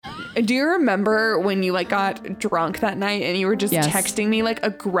Do you remember when you like got drunk that night and you were just texting me like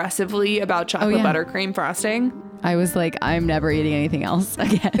aggressively about chocolate buttercream frosting? I was like, I'm never eating anything else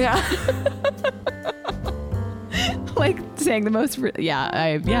again. Yeah. Like saying the most.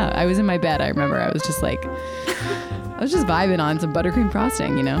 I was in my bed. I remember I was just like, I was just vibing on some buttercream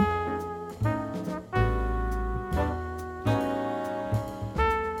frosting, you know?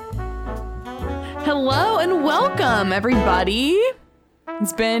 Hello and welcome, everybody.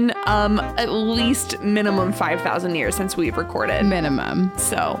 It's been at least minimum 5,000 years since we've recorded. Minimum.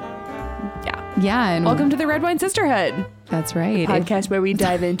 So, yeah. Yeah. And welcome to the Red Wine Sisterhood. That's right. Podcast where we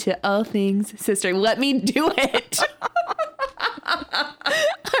dive into all things sister. Let me do it.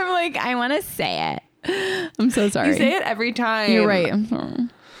 I'm like, I want to say it. I'm so sorry. You say it every time. You're right. I'm sorry.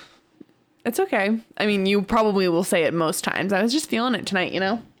 It's okay. I mean, you probably will say it most times. I was just feeling it tonight, you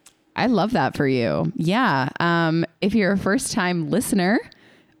know? I love that for you. Yeah. If you're a first time listener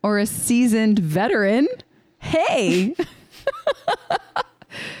or a seasoned veteran, hey.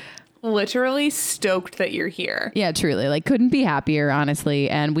 Literally stoked that you're here. Yeah, truly. Like, couldn't be happier, honestly.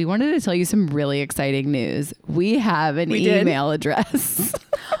 And we wanted to tell you some really exciting news. We have an email address.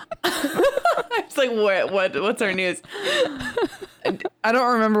 It's like, what's our news? I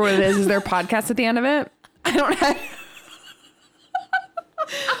don't remember what it is. Is there a podcast at the end of it? I don't have.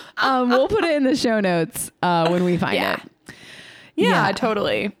 We'll put it in the show notes when we find it. Yeah,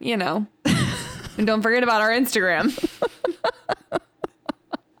 totally. You know. And don't forget about our Instagram.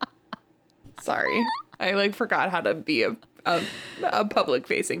 Sorry. I forgot how to be a public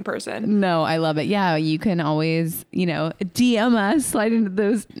facing person. No, I love it. Yeah, you can always, DM us, slide into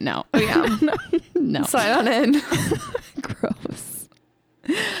those. No. Oh, yeah. No. Slide on in. Gross.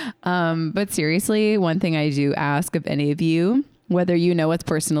 But seriously, one thing I do ask of any of you, whether you know us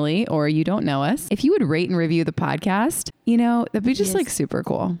personally or you don't know us, if you would rate and review the podcast, that'd be just like super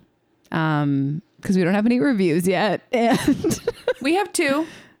cool. Because we don't have any reviews yet. And we have 2.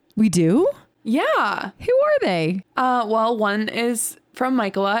 We do? Yeah. Who are they? Well, one is from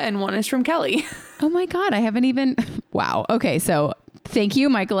Michaela and one is from Kelly. Oh my God. I haven't even. Wow. Okay. So thank you,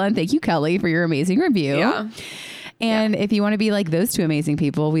 Michaela, and thank you, Kelly, for your amazing review. Yeah. And if you want to be like those 2 amazing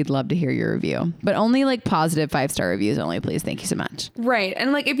people, we'd love to hear your review, but only like positive 5-star reviews only, please. Thank you so much. Right.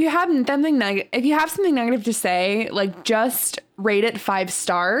 And like, if you have something negative to say, like just rate it 5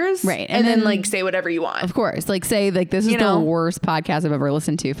 stars. Right. And then like say whatever you want. Of course. Like say like, this is the worst podcast I've ever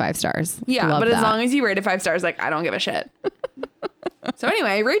listened to, 5 stars. Yeah. Love but that. as long as you rate it 5 stars, like I don't give a shit. So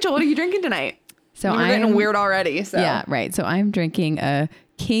anyway, Rachel, what are you drinking tonight? So I'm getting weird already. So yeah, right. So I'm drinking a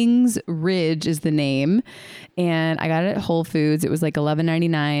King's Ridge is the name. And I got it at Whole Foods. It was like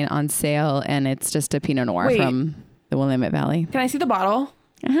 $11.99 on sale. And it's just a Pinot Noir from the Willamette Valley. Can I see the bottle?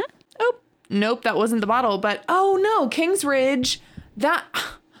 Uh-huh. Oh, nope. That wasn't the bottle. But oh no, King's Ridge.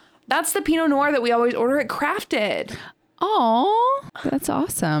 That's the Pinot Noir that we always order at Crafted. Oh, that's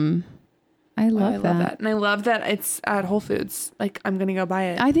awesome. I love that. And I love that it's at Whole Foods. Like, I'm going to go buy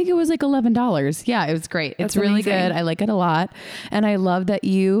it. I think it was like $11. Yeah, it was great. It's really good. I like it a lot. And I love that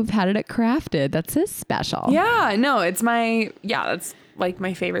you've had it at Crafted. That's so special. Yeah, no, that's like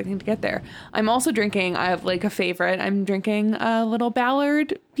my favorite thing to get there. I'm also drinking, I have like a favorite. I'm drinking a little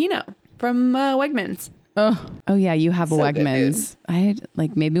Ballard Pinot from Wegmans. Oh yeah, you have a Wegmans. I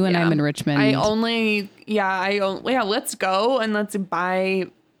like maybe when I'm in Richmond. Let's go and let's buy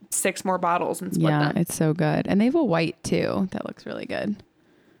 6 more bottles and split them. Yeah, it's so good. And they have a white too. That looks really good.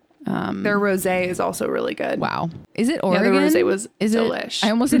 Their rosé is also really good. Wow. Is it Oregon? Yeah, the rosé was delish. I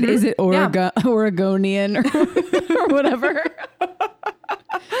almost said, is it Oregonian or whatever?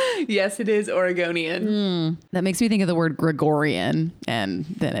 Yes, it is Oregonian. That makes me think of the word Gregorian, and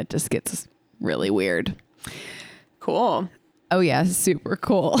then it just gets really weird. Cool. Oh yeah, super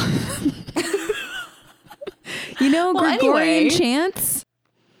cool. Gregorian chants?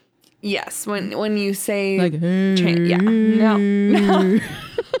 Yes, when you say like, hey. chant, yeah, no.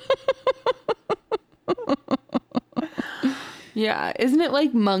 Yeah, isn't it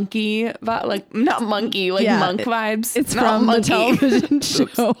like monkey, like not monkey, like monk vibes? It's from the television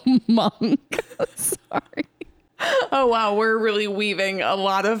show Monk. Sorry. Oh wow, we're really weaving a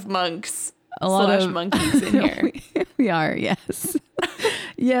lot of monks / monkeys in here. We are, yes.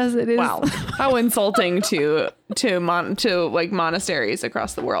 Yes, it is. Wow, how insulting to like monasteries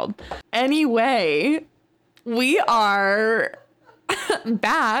across the world. Anyway, we are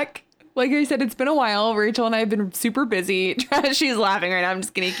back. Like I said, it's been a while. Rachel and I have been super busy. She's laughing right now. I'm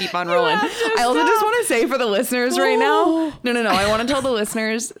just going to keep on rolling. I also just want to say for the listeners right now. No. I want to tell the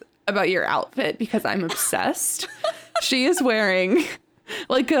listeners about your outfit because I'm obsessed. She is wearing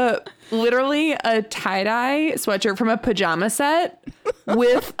like literally a tie-dye sweatshirt from a pajama set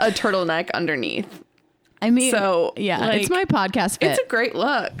with a turtleneck underneath. I mean, so yeah, like, it's my podcast fit. It's a great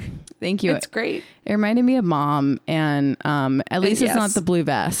look. Thank you. It's great. It reminded me of Mom, and at least it's yes. not the blue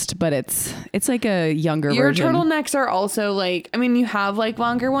vest, but it's like a younger Your version. turtlenecks are also like, I mean, you have like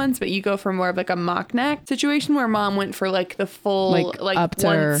longer ones, but you go for more of like a mock neck situation where Mom went for like the full, like up to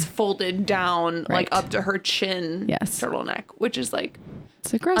once folded down, Right. like up to her chin Yes. turtleneck, which is like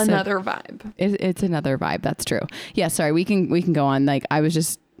It's aggressive. another vibe. It's another vibe. That's true. Yeah. Sorry. We can go on. Like I was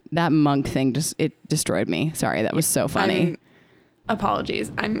just that monk thing. It destroyed me. Sorry. That was so funny.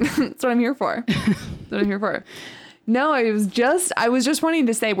 Apologies. That's what I'm here for. That's what I'm here for. No, I was just wanting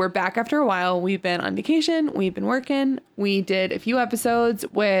to say we're back after a while. We've been on vacation. We've been working. We did a few episodes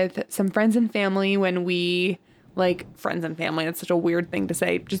with some friends and family when we like friends and family. That's such a weird thing to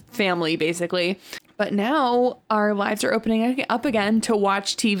say. Just family, basically. But now our lives are opening up again to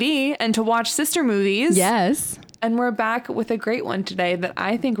watch TV and to watch sister movies. Yes. And we're back with a great one today that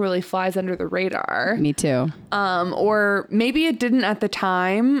I think really flies under the radar. Me too. Or maybe it didn't at the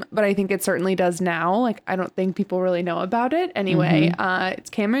time, but I think it certainly does now. Like, I don't think people really know about it. Anyway, it's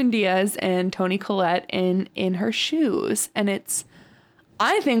Cameron Diaz and Toni Collette in Her Shoes. And it's,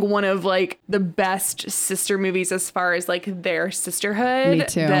 I think, one of like the best sister movies as far as like their sisterhood Me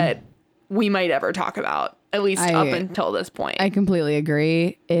too. that we might ever talk about, at least up until this point. I completely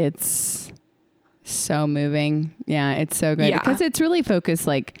agree. It's so moving. Yeah, it's so good because it's really focused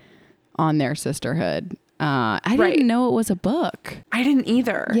like on their sisterhood. I didn't know it was a book. I didn't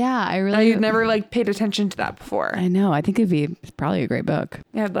either. Yeah, I never like paid attention to that before. I know. I think it'd be probably a great book.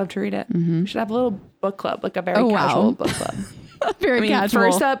 Yeah, I'd love to read it. We should have a little book club, like a very Oh, casual wow. book club. Very casual.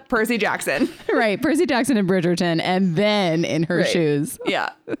 First up, Percy Jackson. Right. Percy Jackson and Bridgerton, and then In Her Shoes. Yeah.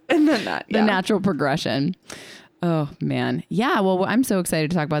 And then that. The natural progression. Oh, man. Yeah. Well, I'm so excited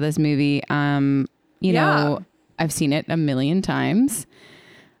to talk about this movie. You know, I've seen it a million times.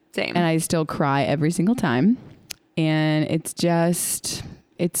 Same. And I still cry every single time. And it's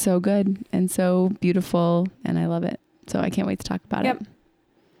so good and so beautiful. And I love it. So I can't wait to talk about it.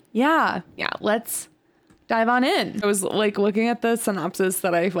 Yeah. Yeah. Let's dive on in. I was like looking at the synopsis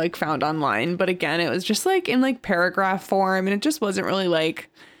that I like found online, but again, it was just like in like paragraph form and it just wasn't really like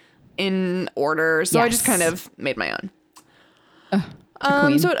in order. So I just kind of made my own.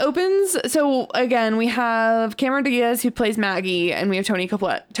 So it opens. So again, we have Cameron Diaz who plays Maggie, and we have Toni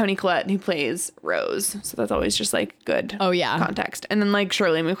Collette who plays Rose. So that's always just like good. Context. And then like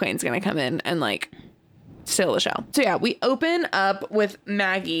Shirley MacLaine's gonna come in and like steal the show. So yeah, we open up with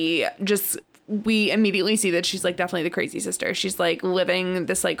Maggie. We immediately see that she's like definitely the crazy sister. She's like living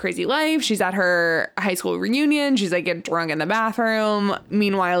this like crazy life. She's at her high school reunion. She's like getting drunk in the bathroom.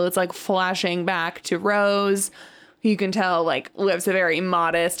 Meanwhile, it's like flashing back to Rose, who you can tell like lives a very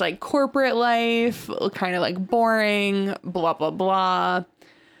modest like corporate life, kind of like boring, blah blah blah.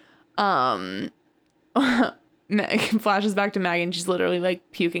 Flashes back to Maggie and she's literally like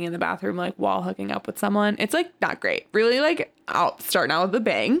puking in the bathroom like while hooking up with someone. It's like not great. Really like starting out with a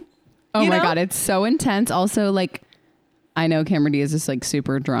bang. Oh my God, it's so intense. Also, like, I know Cameron Diaz is like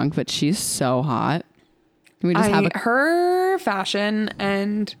super drunk, but she's so hot. Can we just have her fashion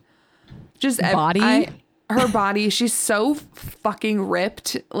and just body? Her body, she's so fucking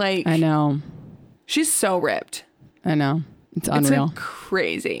ripped. Like, I know. She's so ripped. I know. It's unreal. It's like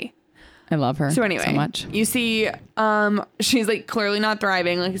crazy. I love her so anyway, so much. You see, she's like clearly not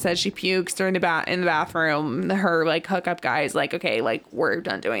thriving. Like I said, she pukes during in the bathroom. Her like hookup guy is like, okay, like we're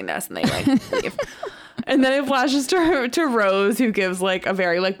done doing this, and they like leave. And then it flashes to Rose, who gives like a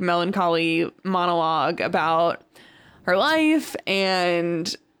very like melancholy monologue about her life,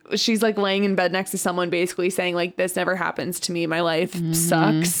 and she's like laying in bed next to someone, basically saying like, "This never happens to me. My life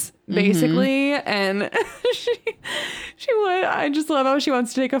sucks." Basically, and I just love how she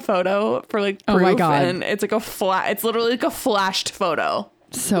wants to take a photo for like proof. Oh my God. And it's like it's literally like a flashed photo.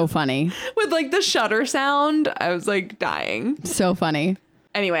 So funny. With like the shutter sound. I was like dying. So funny.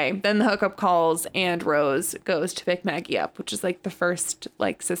 Anyway, then the hookup calls and Rose goes to pick Maggie up, which is like the first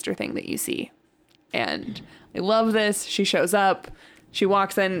like sister thing that you see. And I love this. She shows up. She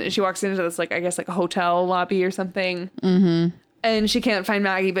walks into this like, I guess like a hotel lobby or something. Mm-hmm. And she can't find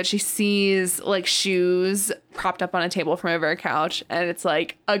Maggie, but she sees like shoes propped up on a table from over a couch. And it's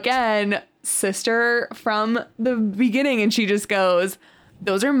like, again, sister from the beginning. And she just goes,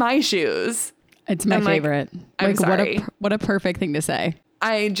 "Those are my shoes." It's my favorite. I'm sorry. What a perfect thing to say.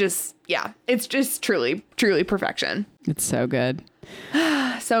 It's just truly, truly perfection. It's so good.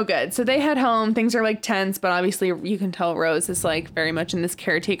 So so good. So they head home. Things are like tense, but obviously you can tell Rose is like very much in this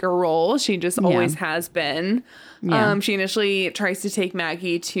caretaker role. She just always has been. Yeah. She initially tries to take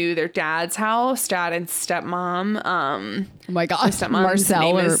Maggie to their dad's house, dad and stepmom. Oh my gosh. stepmom's Marcel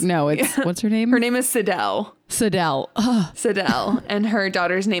name or is- no, it's what's her name? Her name is Sidel. Sidel. Oh, Sidel. And her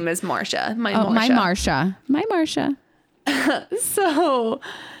daughter's name is Marcia. my Marsha. My Marsha. So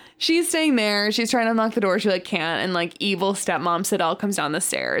she's staying there. She's trying to unlock the door. She like can't. And like evil stepmom Sidel comes down the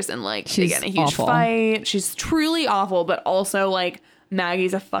stairs and like they She's get in a huge awful. fight. She's truly awful, but also like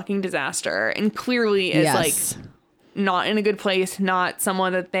Maggie's a fucking disaster and clearly is Yes. like not in a good place. Not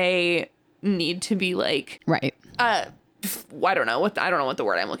someone that they need to be like. Right. I don't know what the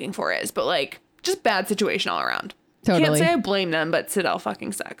word I'm looking for is, but like just bad situation all around. Can't Totally. say I blame them, but Sidel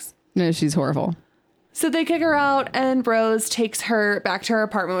fucking sucks. No, she's horrible. So they kick her out, and Rose takes her back to her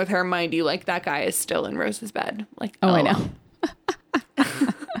apartment with her. Mind you, like that guy is still in Rose's bed. Like, Oh, I know.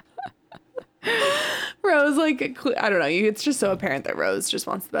 Rose, like, I don't know. It's just so apparent that Rose just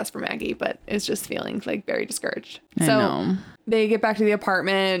wants the best for Maggie, but is just feeling like very discouraged. I So know. they get back to the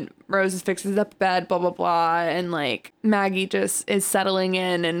apartment. Rose fixes up the bed, blah, blah, blah. And like Maggie just is settling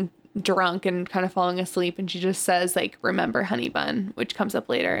in and drunk and kind of falling asleep. And she just says, like, remember honey bun, which comes up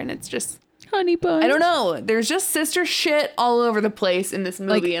later. And it's just, Honey bun. I don't know. There's just sister shit all over the place in this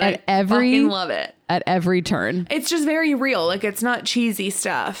movie. Like, and at I every- fucking love it. At every turn. It's just very real. Like, it's not cheesy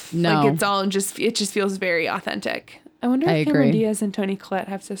stuff. No. Like, it's all just, it just feels very authentic. I wonder I if Cameron agree. Diaz and Toni Collette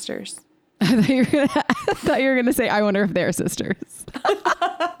have sisters. I thought you were gonna say, I wonder if they're sisters. Like,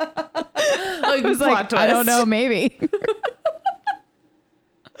 I was like, I don't know, maybe.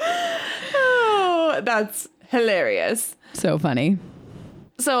 Oh, that's hilarious. So funny.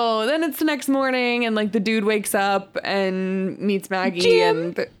 So then it's the next morning, and like the dude wakes up and meets Maggie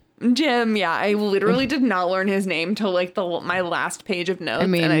Jim. and Jim. Yeah, I literally did not learn his name till like my last page of notes. I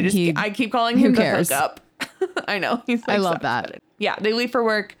mean, and I keep calling him the cares? hookup. I know. He's like, I love so that. excited. Yeah, they leave for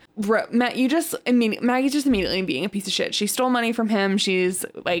work. Maggie's just immediately being a piece of shit. She stole money from him. She's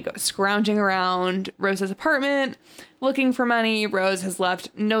like scrounging around Rose's apartment looking for money. Rose has left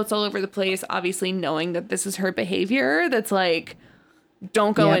notes all over the place, obviously knowing that this is her behavior. That's like,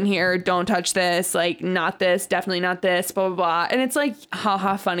 don't go Yep. in here, don't touch this, like not this, definitely not this, blah, blah, blah. And it's like,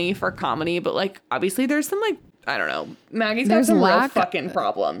 haha, funny for comedy, but like obviously there's some like, I don't know, Maggie's got There's some real lack- fucking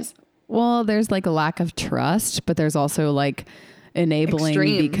problems. Well, there's like a lack of trust, but there's also like enabling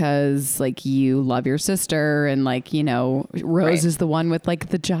Extreme. because like you love your sister and like, you know, Rose Right. is the one with like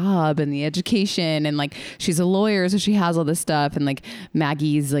the job and the education and like she's a lawyer, so she has all this stuff, and like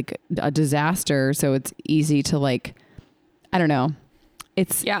Maggie's like a disaster, so it's easy to like, I don't know.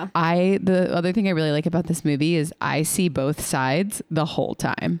 It's Yeah. the other thing I really like about this movie is I see both sides the whole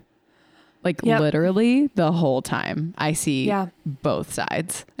time. Like Yep. literally the whole time I see Yeah. both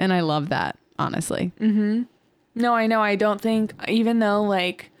sides. And I love that, honestly. No, I know. I don't think, even though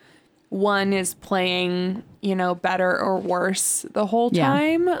like one is playing, you know, better or worse the whole Yeah.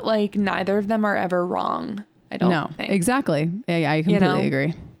 time, like neither of them are ever wrong. I don't No, think. exactly. Yeah, I completely know?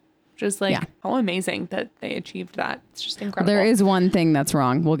 agree. Just like Yeah. how amazing that they achieved that. It's just incredible. There is one thing that's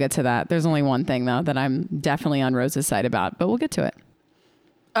wrong. We'll get to that. There's only one thing though that I'm definitely on Rose's side about, but we'll get to it.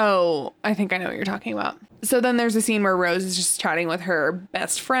 Oh, I think I know what you're talking about. So then there's a scene where Rose is just chatting with her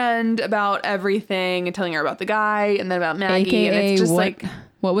best friend about everything and telling her about the guy and then about Maggie. and AKA it's just what, like,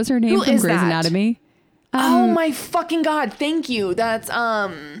 what was her name Who from is Grey's that? Anatomy? oh my fucking God. Thank you. That's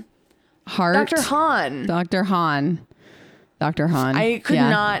Heart. Dr. Hahn. Dr. Hahn. Dr. Hahn. I could Yeah.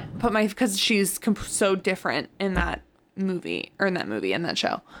 not put because she's so different in that movie or in that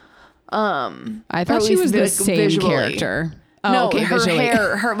show. I or thought at she least was the like, same visually. character. Oh, No, okay, her visually.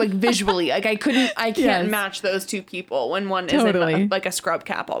 hair, her like visually, like I can't Yes. match those two people when one is Totally. in like a scrub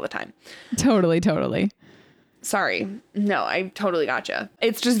cap all the time. Totally. Sorry. No, I totally gotcha.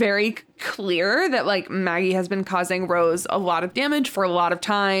 It's just very clear that like Maggie has been causing Rose a lot of damage for a lot of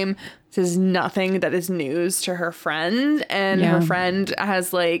time. This is nothing that is news to her friend. And Yeah. her friend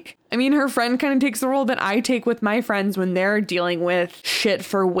has like, I mean, her friend kind of takes the role that I take with my friends when they're dealing with shit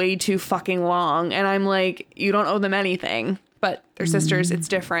for way too fucking long. And I'm like, you don't owe them anything, but they're sisters. It's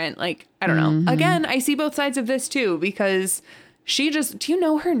different. Like, I don't know. Again, I see both sides of this too, because do you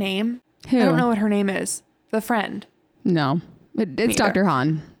know her name? Who? I don't know what her name is. The friend. No. It's Neither. Dr.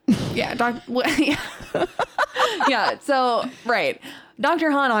 Hahn. Yeah, yeah. So right,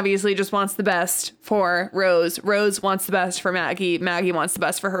 Dr. Hahn obviously just wants the best for Rose. Rose wants the best for Maggie. Maggie wants the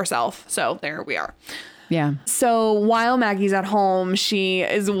best for herself. So there we are. Yeah. So while Maggie's at home, she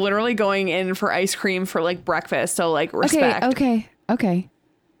is literally going in for ice cream for like breakfast. So like respect. Okay.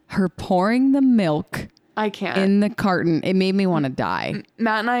 Her pouring the milk I can't. in the carton. It made me want to die.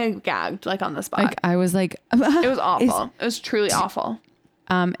 Matt and I gagged like on the spot. Like I was like, it was awful. It was truly awful.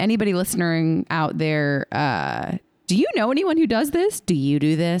 Anybody listening out there, do you know anyone who does this? Do you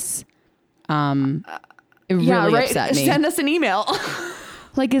do this? It really upset me. Send us an email.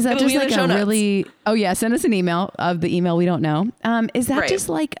 Like, is that It'll just be in like the a show really, oh yeah, send us an email of the email we don't know. Is that Right. just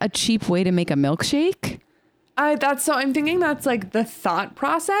like a cheap way to make a milkshake? I'm thinking that's like the thought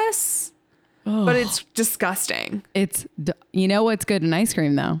process, but it's disgusting. You know what's good in ice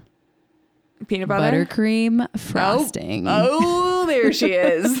cream though? Peanut butter? Buttercream frosting. Oh, there she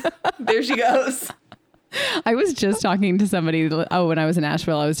is. There she goes. I was just talking to somebody. When I was in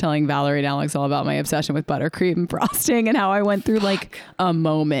Nashville, I was telling Valerie and Alex all about my obsession with buttercream frosting and how I went through like a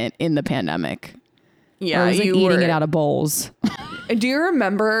moment in the pandemic. Yeah, I was like eating it out of bowls. Do you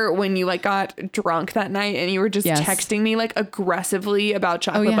remember when you like got drunk that night and you were just texting me like aggressively about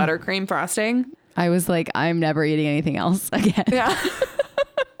chocolate buttercream frosting? I was like, I'm never eating anything else again. Yeah.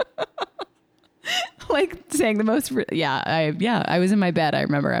 Like saying the most. I was in my bed. I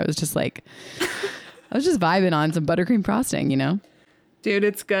remember I was just like, I was just vibing on some buttercream frosting, you know? Dude,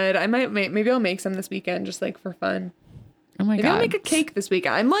 it's good. I might maybe I'll make some this weekend just like for fun. Oh my God. Maybe I'll make a cake this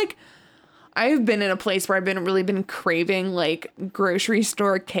weekend. I've been in a place where I've been craving like grocery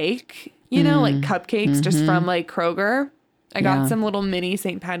store cake, you know, like cupcakes just from like Kroger. I got some little mini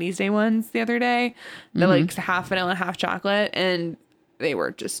St. Patty's Day ones the other day. They're like half vanilla, half chocolate, and they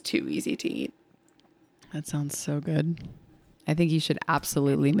were just too easy to eat. That sounds so good. I think you should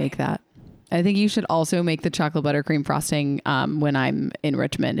absolutely make that. I think you should also make the chocolate buttercream frosting when I'm in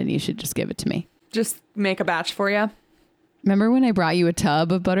Richmond, and you should just give it to me. Just make a batch for you. Remember when I brought you a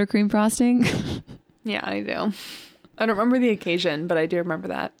tub of buttercream frosting? Yeah, I do. I don't remember the occasion, but I do remember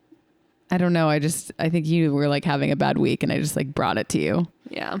that. I don't know. I think you were like having a bad week and I just like brought it to you.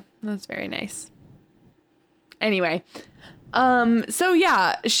 Yeah, that's very nice. Anyway, so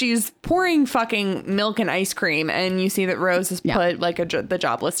yeah, she's pouring fucking milk and ice cream, and you see that Rose has put like the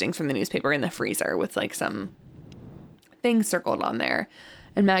job listings from the newspaper in the freezer with like some things circled on there.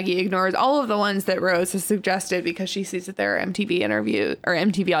 And Maggie ignores all of the ones that Rose has suggested because she sees that there are MTV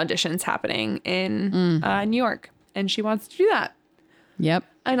auditions happening in New York, and she wants to do that. Yep.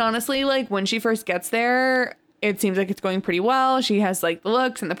 And honestly, like when she first gets there, it seems like it's going pretty well. She has like the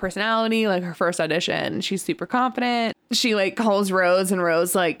looks and the personality, like her first audition. She's super confident. She like calls Rose, and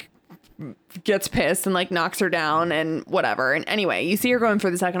Rose like gets pissed and like knocks her down and whatever. And anyway, you see her going for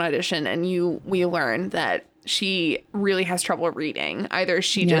the second audition, and we learn that she really has trouble reading. Either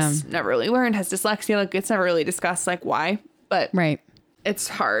she just never really learned, has dyslexia, like it's never really discussed like why, but it's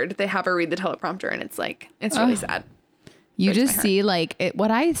hard. They have her read the teleprompter, and it's like, it's really sad. You just see like what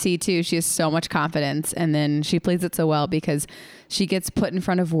I see too. She has so much confidence, and then she plays it so well because she gets put in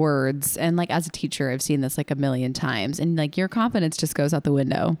front of words. And like as a teacher, I've seen this like a million times, and like your confidence just goes out the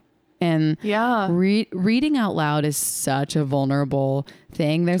window. And reading out loud is such a vulnerable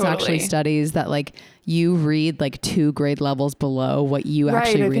thing. There's actually studies that like you read like 2 grade levels below what you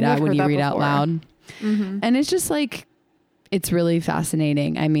actually read out when you read out loud. And it's just like, it's really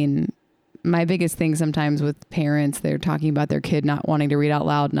fascinating. I mean, my biggest thing sometimes with parents, they're talking about their kid not wanting to read out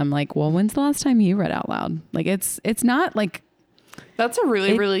loud. And I'm like, well, when's the last time you read out loud? Like, it's not like. That's a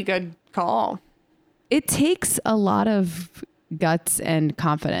really good call. It takes a lot of guts and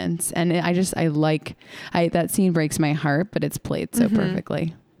confidence. And that scene breaks my heart, but it's played so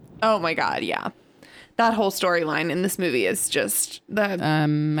perfectly. Oh my God. Yeah. That whole storyline in this movie is just I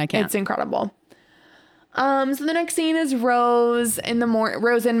can't. It's incredible. So the next scene is Rose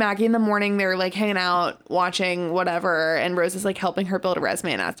Rose and Maggie in the morning. They're like hanging out, watching whatever. And Rose is like helping her build a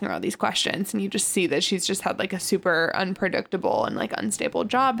resume and asking her all these questions. And you just see that she's just had like a super unpredictable and like unstable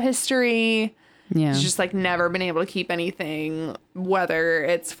job history. Yeah. She's just like never been able to keep anything, whether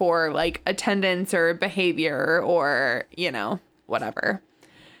it's for like attendance or behavior or, you know, whatever.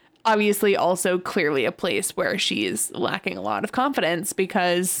 Obviously also clearly a place where she's lacking a lot of confidence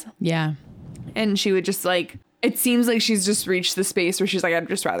because. Yeah. And she would just like, it seems like she's just reached the space where she's like, I'd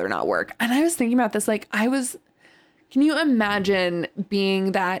just rather not work. And I was thinking about this, like can you imagine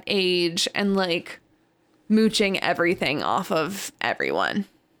being that age and like mooching everything off of everyone?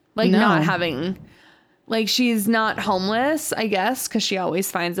 Like not having, like she's not homeless, I guess, because she always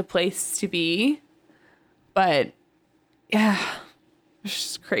finds a place to be. But yeah, it's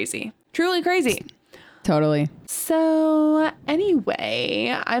just crazy. Truly crazy. Totally. So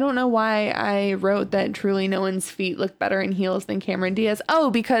Anyway, I don't know why I wrote that truly no one's feet look better in heels than Cameron Diaz.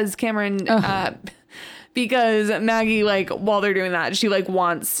 Oh, because because Maggie, like, while they're doing that, she, like,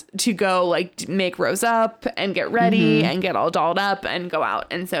 wants to go, like, make Rose up and get ready and get all dolled up and go out.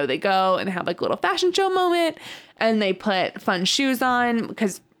 And so they go and have, like, a little fashion show moment, and they put fun shoes on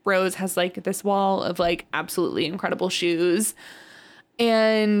because Rose has, like, this wall of, like, absolutely incredible shoes.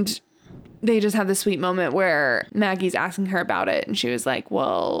 And they just have this sweet moment where Maggie's asking her about it, and she was like,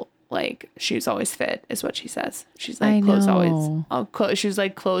 well, like, shoes always fit is what she says. She's like, she was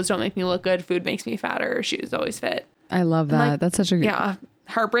like, clothes don't make me look good, food makes me fatter, shoes always fit. I love that. Like, that's such a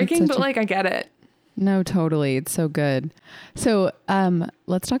heartbreaking, but like I get it. No, totally. It's so good. So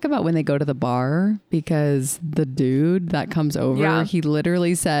let's talk about when they go to the bar, because the dude that comes over, he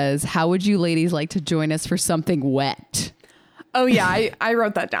literally says, how would you ladies like to join us for something wet? Oh yeah, I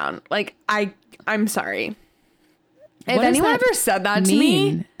wrote that down. Like, I'm sorry. If anyone ever said that to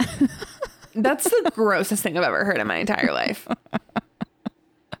me, that's the grossest thing I've ever heard in my entire life.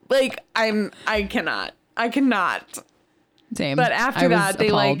 Like, I cannot. Same. But after that, they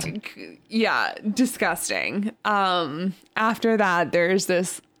appalled. Disgusting. After that, there's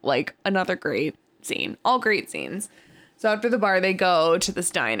this, like, another great scene. All great scenes. So after the bar, they go to this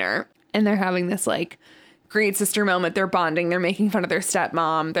diner, and they're having this, like, great sister moment. They're bonding. They're making fun of their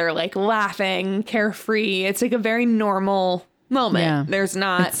stepmom. They're, like, laughing, carefree. It's, like, a very normal moment. Yeah, there's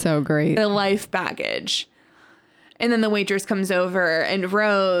not it's so great. The life baggage. And then the waitress comes over, and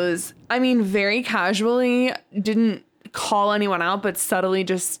Rose, I mean, very casually, didn't call anyone out, but subtly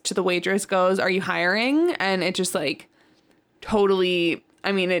just to the waitress goes, are you hiring? And it just, like, totally,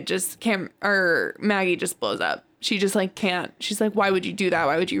 I mean, it just can't, or Maggie just blows up. She just, like, can't. She's like, why would you do that?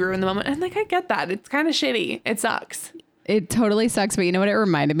 Why would you ruin the moment? And, like, I get that. It's kind of shitty. It sucks. It totally sucks. But you know what it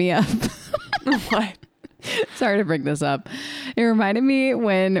reminded me of? What? Sorry to bring this up. It reminded me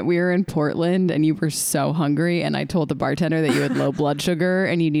when we were in Portland and you were so hungry, and I told the bartender that you had low blood sugar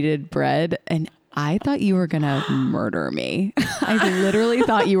and you needed bread. And I thought you were going to murder me. I literally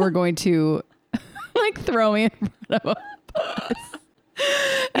thought you were going to, like, throw me in front of a bus.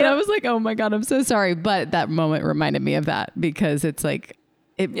 And I was like, oh my God, I'm so sorry. But that moment reminded me of that, because it's like,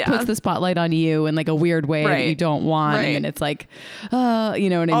 it puts the spotlight on you in, like, a weird way that you don't want. Right. And it's like, you know what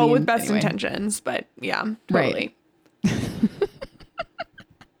I mean? All with best intentions, but yeah, totally. Right.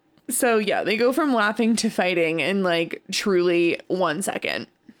 So yeah, they go from laughing to fighting in, like, truly 1 second.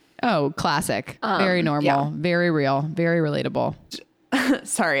 Oh, classic. Very normal, very real, very relatable.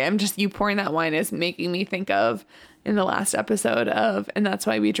 Sorry, you pouring that wine is making me think of, in the last episode of And That's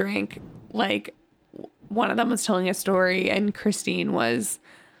Why We Drink, like, one of them was telling a story, and Christine was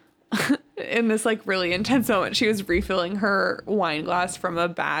in this, like, really intense moment. She was refilling her wine glass from a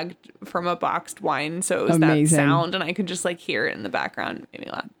boxed wine. So it was amazing. That sound, and I could just, like, hear it in the background. It made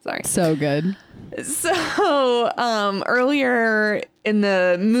me laugh. Sorry. So good. So earlier in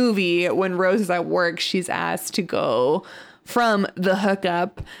the movie, when Rose is at work, she's asked to go from the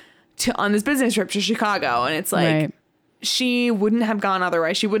hookup on this business trip to Chicago. And it's like, she wouldn't have gone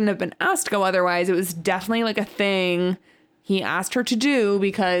otherwise. She wouldn't have been asked to go otherwise. It was definitely, like, a thing he asked her to do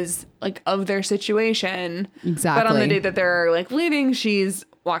because, like, of their situation. Exactly. But on the day that they're, like, leaving, she's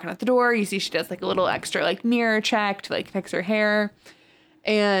walking out the door. You see she does, like, a little extra, like, mirror check to, like, fix her hair.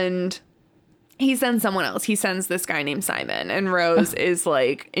 And he sends someone else. He sends this guy named Simon. And Rose is,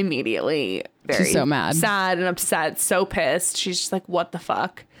 like, immediately very She's so mad. Sad and upset, so pissed. She's just like, what the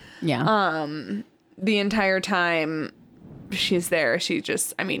fuck? Yeah. The entire time she's there, she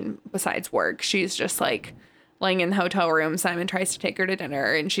just, I mean, besides work, she's just, like, laying in the hotel room. Simon tries to take her to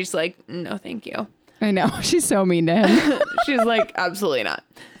dinner, and she's like, no, thank you. I know. She's so mean to him. She's like, absolutely not.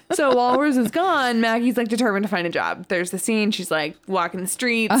 So while Rose is gone, Maggie's, like, determined to find a job. There's the scene. She's, like, walking the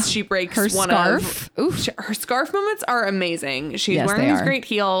streets. She breaks her scarf. Her scarf moments are amazing. She's wearing this great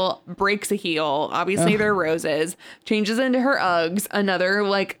heel, breaks a heel. Obviously, they're Rose's. Changes into her Uggs. Another,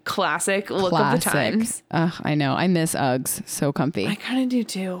 like, classic look of the times. I know. I miss Uggs. So comfy. I kind of do,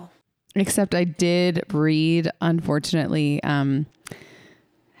 too. Except I did read, unfortunately,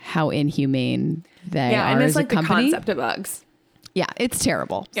 how inhumane they are. I miss, like, the concept of Uggs. Yeah, it's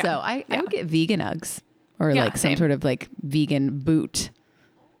terrible. Yeah. So I would get vegan Uggs, or like some sort of, like, vegan boot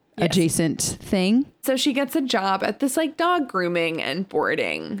adjacent thing. So she gets a job at this, like, dog grooming and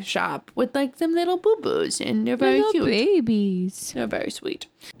boarding shop with, like, some little boo-boos, and they're very cute. Babies. They're very sweet.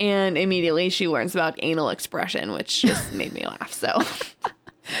 And immediately she learns about anal expression, which just made me laugh. So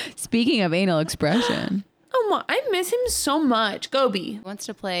speaking of anal expression. Oh my, I miss him so much. Gobi wants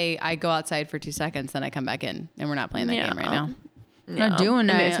to play. I go outside for 2 seconds, then I come back in, and we're not playing that game right now. No, not doing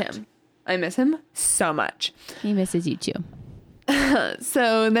that. I miss him so much. He misses you too.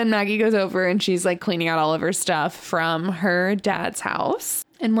 So then Maggie goes over and she's like cleaning out all of her stuff from her dad's house.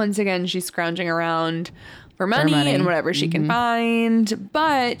 And once again, she's scrounging around for money and whatever she can find.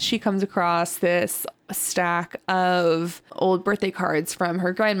 But she comes across this stack of old birthday cards from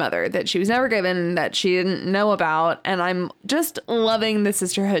her grandmother that she was never given, that she didn't know about. And I'm just loving the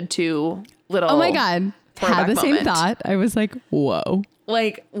Sisterhood 2 little. Oh my God. Had the same moment. thought. I was like, whoa.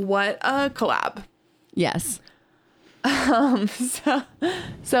 Like, what a collab. Yes.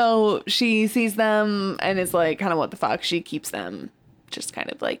 So she sees them and is like, kind of what the fuck. She keeps them, just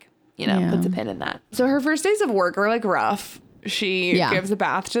kind of like, you know, puts a pin in that. So her first days of work are like rough. She gives a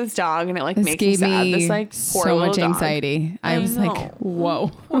bath to this dog and it like makes me sad. This like poor so little much dog. anxiety. I was like, whoa.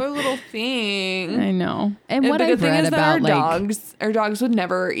 Poor little thing. I know. And what the good I've thing read is that about our dogs would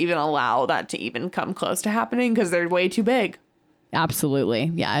never even allow that to even come close to happening because they're way too big.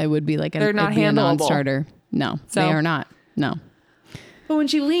 Absolutely. Yeah, it would be like they're not it'd be a handleable. non-starter. No, they are not. No. But when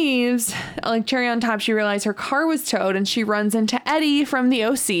she leaves, like cherry on top, she realized her car was towed and she runs into Eddie from the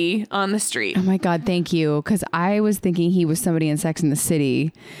OC on the street. Oh my God, thank you. Because I was thinking he was somebody in Sex and the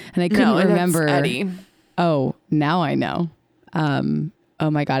City and I couldn't remember. That's Eddie. Oh, now I know.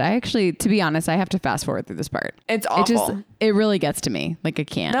 Oh my God. I actually, to be honest, I have to fast forward through this part. It's awful. It really gets to me. Like I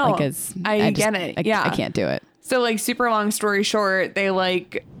can't. No, like I get it. Yeah. I can't do it. So like super long story short,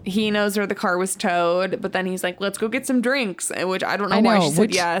 he knows where the car was towed, but then he's like, let's go get some drinks, which I don't know why she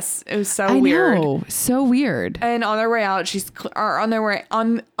said yes. It was so weird. I know, so weird. And on their way out, on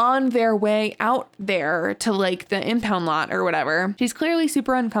their way out there to like the impound lot or whatever. She's clearly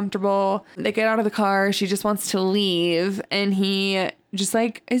super uncomfortable. They get out of the car. She just wants to leave. And he just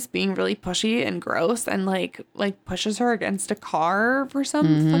like is being really pushy and gross and like pushes her against a car for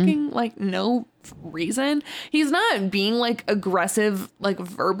some fucking like no reason. He's not being like aggressive like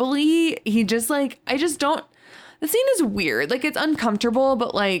verbally. He just like the scene is weird. Like it's uncomfortable,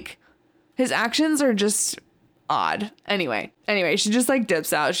 but like his actions are just odd. Anyway, she just like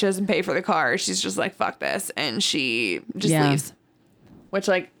dips out. She doesn't pay for the car. She's just like, fuck this. And she just leaves. Which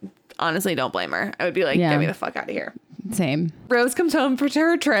like honestly don't blame her. I would be like, get me the fuck out of here. Same. Rose comes home for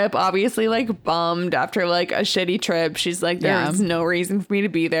her trip, obviously like bummed after like a shitty trip. She's like, there's no reason for me to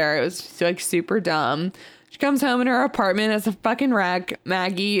be there. It was like super dumb. She comes home in her apartment as a fucking wreck.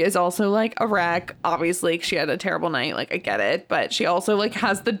 Maggie is also like a wreck. Obviously, she had a terrible night. Like I get it, but she also like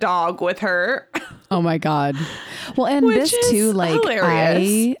has the dog with her. Oh my God. Well, and Which this too, like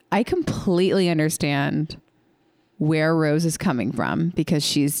hilarious. I completely understand where Rose is coming from because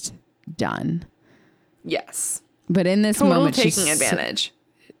she's done. Yes. But in this Total moment, taking advantage.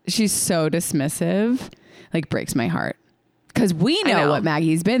 She's so dismissive, like breaks my heart. Because we know what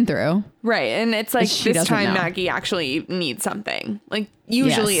Maggie's been through. Right. And it's like this time know. Maggie actually needs something. Like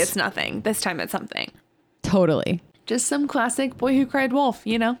usually it's nothing. This time it's something. Totally. Just some classic Boy Who Cried Wolf,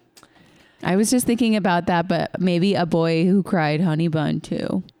 you know? I was just thinking about that, but maybe a Boy Who Cried Honey Bun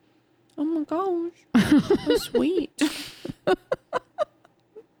too. Oh my gosh. So sweet.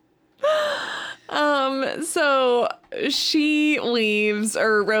 So she leaves,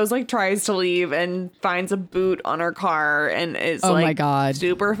 or Rose like tries to leave and finds a boot on her car and is my God,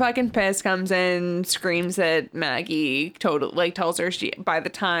 super fucking pissed, comes in, screams at Maggie, totally like tells her by the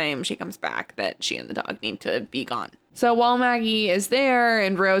time she comes back that she and the dog need to be gone. So while Maggie is there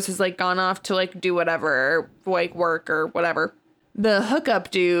and Rose has like gone off to like do whatever, like work or whatever, the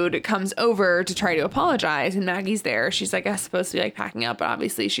hookup dude comes over to try to apologize and Maggie's there. She's like, supposed to be like packing up, but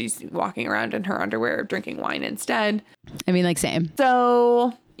obviously she's walking around in her underwear drinking wine instead. I mean, like same.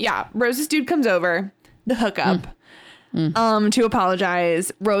 So yeah, Rose's dude comes over, the hookup, to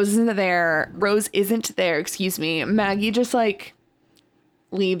apologize. Rose isn't there, excuse me. Maggie just like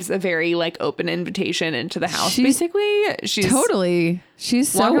leaves a very like open invitation into the house. She's totally she's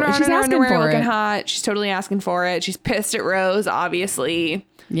so she's asking for looking it. hot. She's totally asking for it. She's pissed at Rose, obviously.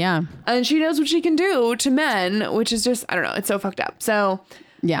 Yeah. And she knows what she can do to men, which is just, I don't know, it's so fucked up. So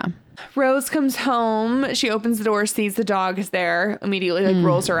yeah. Rose comes home. She opens the door, sees the dog is there, immediately like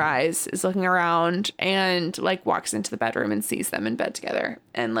rolls her eyes, is looking around, and like walks into the bedroom and sees them in bed together.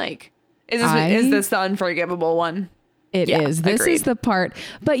 And like, is this the unforgivable one? It is. This agreed. is the part.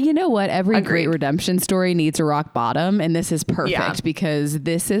 But you know what? Every great redemption story needs a rock bottom. And this is perfect because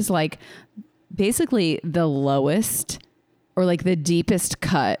this is like basically the lowest or like the deepest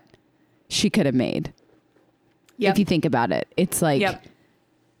cut she could have made. If you think about it, it's like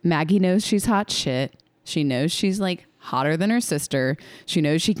Maggie knows she's hot shit. She knows she's like hotter than her sister. She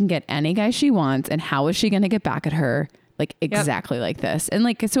knows she can get any guy she wants. And how is she going to get back at her? Like exactly like this. And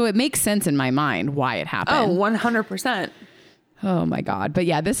like, so it makes sense in my mind why it happened. Oh, 100%. Oh my God. But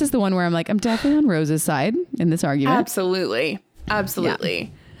yeah, this is the one where I'm like, I'm definitely on Rose's side in this argument. Absolutely.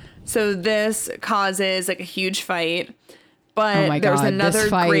 Absolutely. So this causes like a huge fight. But Oh my there's God, another this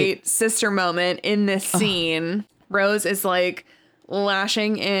fight. great sister moment in this scene. Rose is like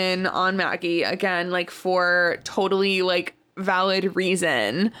lashing in on Maggie again, like for totally like valid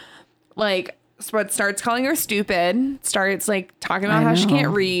reason. Like, but starts calling her stupid, starts like talking about I how she know.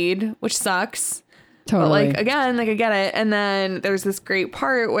 can't read, which sucks. Totally. But like, again, like I get it. And then there's this great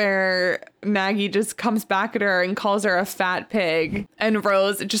part where Maggie just comes back at her and calls her a fat pig. And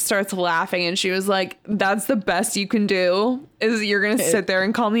Rose just starts laughing. And she was like, that's the best you can do, is you're going to sit there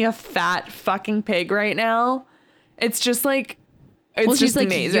and call me a fat fucking pig right now. It's just like, it's well, just she's like,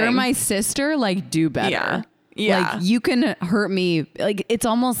 amazing. you're my sister. Like, do better. Yeah. Yeah. Like, you can hurt me. Like, it's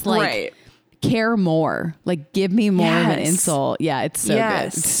almost like Right. care more. Like, give me more of an Yes. insult. Yeah, it's so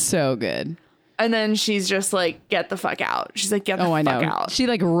Yes. good. It's so good. And then she's just like, get the fuck out. She's like, get the Oh, I fuck know. out. She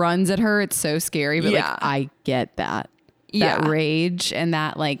like runs at her. It's so scary, but Yeah. like I get that. Yeah. That rage and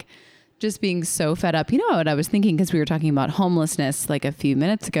that like just being so fed up. You know what I was thinking, because we were talking about homelessness like a few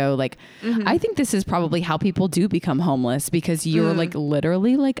minutes ago. Like I think this is probably how people do become homeless, because you're like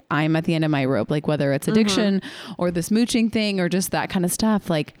literally like, I'm at the end of my rope, like whether it's addiction or this mooching thing or just that kind of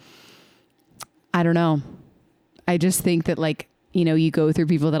stuff. Like, I don't know. I just think that like, you know, you go through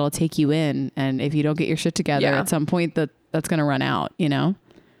people that'll take you in, and if you don't get your shit together Yeah. at some point, that's going to run out, you know?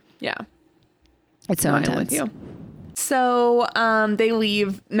 Yeah. It's so I'm intense. with you. So they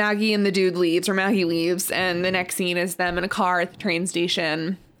leave. Maggie and the dude leaves, or Maggie leaves, and the next scene is them in a car at the train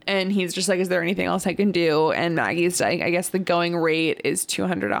station. And he's just like, is there anything else I can do? And Maggie's like, I guess the going rate is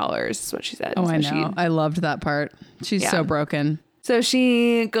 $200 is what she said. Oh, So I know. I loved that part. She's Yeah. so broken. So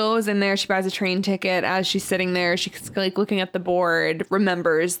she goes in there, she buys a train ticket. As she's sitting there, she's like looking at the board,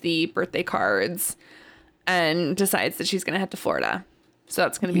 remembers the birthday cards, and decides that she's going to head to Florida. So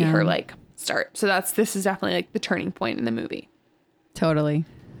that's going to be Yeah. her like start. So this is definitely like the turning point in the movie. Totally.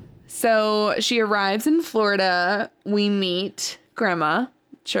 So she arrives in Florida. We meet Grandma,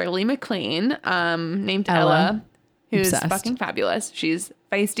 Shirley MacLaine, named Ella, who's Obsessed. fucking fabulous. She's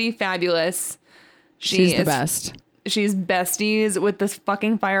feisty, fabulous. She's the best. She's besties with this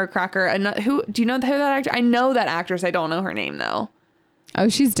fucking firecracker. And who do you know who that actor? I know that actress. I don't know her name though. Oh,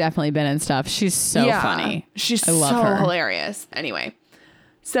 she's definitely been in stuff. She's so funny. She's I love so her. hilarious. Anyway,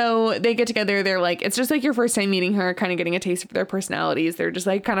 so they get together. They're like, it's just like your first time meeting her, kind of getting a taste of their personalities. They're just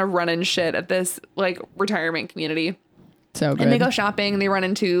like kind of running shit at this like retirement community. So good. And they go shopping. They run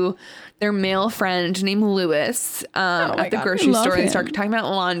into their male friend named Lewis at the God, grocery I love store. They him. start talking about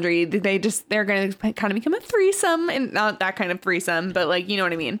laundry. They're going to kind of become a threesome, and not that kind of threesome, but like, you know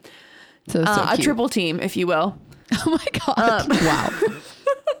what I mean? so A cute. triple team, if you will. Oh my God. Wow.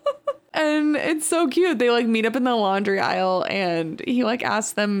 And it's so cute. They like meet up in the laundry aisle, and he like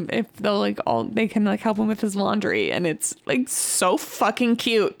asks them if they'll they can like help him with his laundry, and it's like so fucking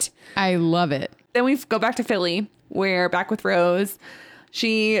cute. I love it. Then we go back to Philly. We're back with Rose.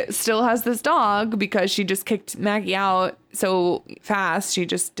 She still has this dog because she just kicked Maggie out so fast. She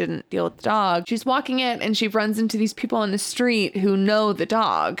just didn't deal with the dog. She's walking it, and she runs into these people on the street who know the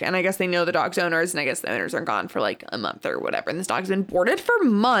dog. And I guess they know the dog's owners, and I guess the owners are gone for like a month or whatever. And this dog's been boarded for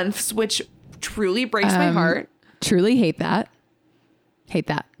months, which truly breaks my heart. Truly hate that. Hate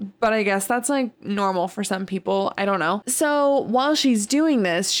that. But I guess that's like normal for some people. I don't know. So while she's doing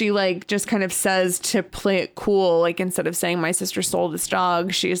this, she like just kind of says to play it cool. Like instead of saying my sister stole this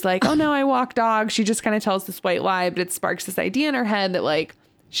dog, she's like, oh no, I walk dogs. She just kind of tells this white lie, but it sparks this idea in her head that like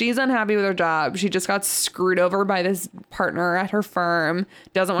she's unhappy with her job. She just got screwed over by this partner at her firm.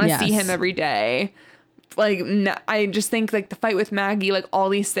 Doesn't want to see Yes. him every day. Like, I just think like the fight with Maggie, like all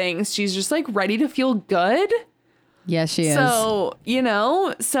these things, she's just like ready to feel good. Yes, she is. So, you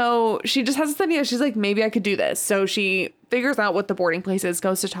know, so she just has this idea. She's like, maybe I could do this. So she figures out what the boarding place is,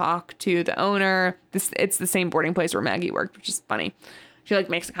 goes to talk to the owner. It's the same boarding place where Maggie worked, which is funny. She like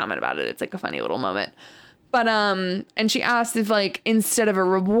makes a comment about it. It's like a funny little moment. But, and she asked if like, instead of a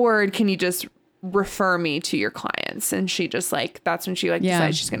reward, can you just refer me to your clients? And she just like, that's when she like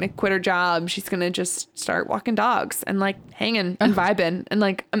decides she's going to quit her job. She's going to just start walking dogs and like hanging and vibing and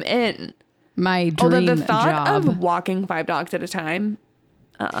like, I'm in. My dream Although the thought job. of walking 5 dogs at a time,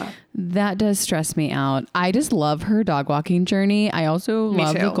 That does stress me out. I just love her dog walking journey. I also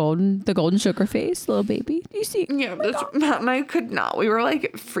love too. the golden sugar face little baby. Do you see? yeah, Matt and I could not. We were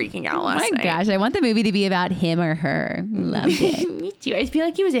like freaking out Oh last my night. gosh, I want the movie to be about him or her. Loved it. Me too. I feel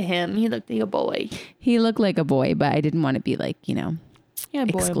like he was a him. He looked like a boy. He looked like a boy, but I didn't want to be like, you know, Yeah,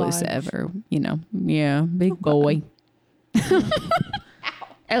 boy exclusive or, you know, big boy.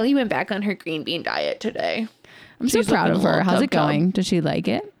 Ellie went back on her green bean diet today. I'm so She's proud looking of a her. little How's it tub-tub. going? Does she like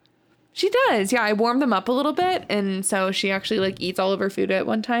it? She does. Yeah, I warmed them up a little bit, and so she actually like eats all of her food at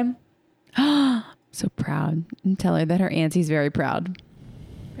one time. So proud. And tell her that her auntie's very proud.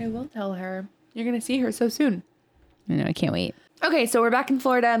 I will tell her. You're going to see her so soon. I know, I can't wait. Okay, so we're back in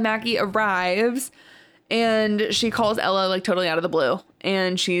Florida. Maggie arrives, and she calls Ella like totally out of the blue.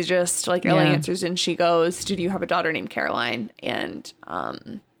 And she's just like, Ella answers, and she goes, "Did you have a daughter named Caroline?" And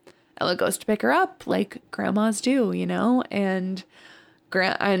Ella goes to pick her up like grandmas do, you know? And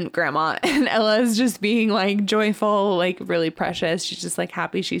grandma and Ella is just being like joyful, like really precious. She's just like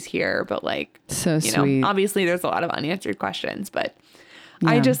happy she's here, but like, so you sweet. know, obviously there's a lot of unanswered questions, but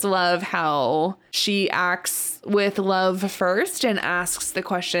I just love how she acts with love first and asks the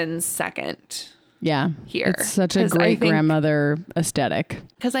questions second. Yeah. Here. It's such a great grandmother aesthetic.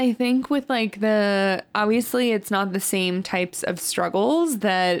 Because I think with like obviously it's not the same types of struggles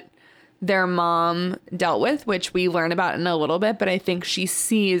that their mom dealt with, which we learn about in a little bit, but I think she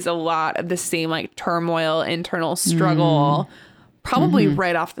sees a lot of the same like turmoil, internal struggle, probably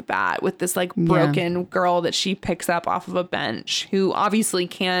right off the bat with this like broken girl that she picks up off of a bench who obviously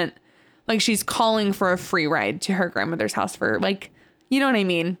can't, like she's calling for a free ride to her grandmother's house for like, you know what I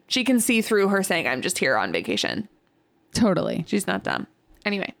mean? She can see through her saying, "I'm just here on vacation." Totally. She's not dumb.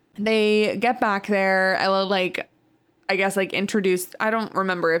 Anyway, they get back there. Ella like, I guess like introduced, I don't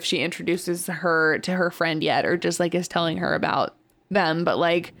remember if she introduces her to her friend yet or just like is telling her about them, but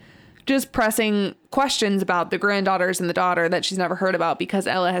like just pressing questions about the granddaughters and the daughter that she's never heard about because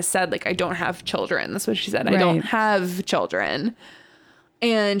Ella has said like, "I don't have children." That's what she said. Right. "I don't have children."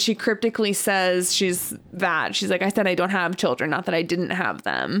 And she cryptically says she's like, "I said I don't have children, not that I didn't have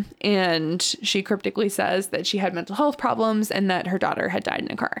them." And she cryptically says that she had mental health problems and that her daughter had died in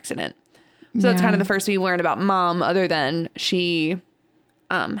a car accident. So that's kind of the first we learn about mom, other than she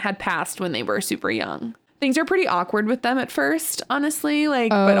had passed when they were super young. Things are pretty awkward with them at first, honestly. Like,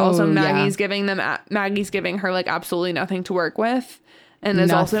 but also Maggie's giving her like absolutely nothing to work with, and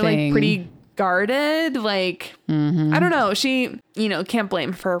is also like pretty guarded. Like, I don't know. She, you know, can't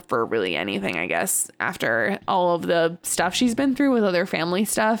blame her for really anything, I guess, after all of the stuff she's been through with other family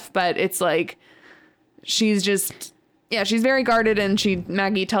stuff. But it's like she's just. Yeah, she's very guarded, and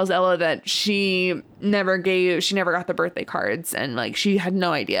Maggie tells Ella that she never got the birthday cards, and like she had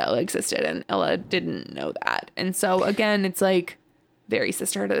no idea Ella existed, and Ella didn't know that. And so again, it's like very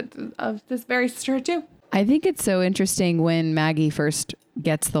sisterhood of this very sisterhood too. I think it's so interesting when Maggie first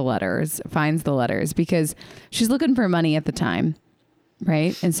finds the letters, because she's looking for money at the time,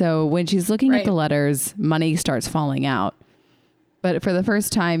 right? And so when she's looking at the letters, money starts falling out. But for the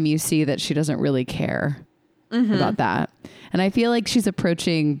first time, you see that she doesn't really care about that. And I feel like she's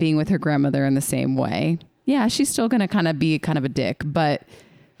approaching being with her grandmother in the same way. Yeah, she's still going to kind of be kind of a dick, but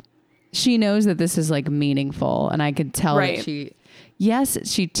she knows that this is like meaningful. And I could tell that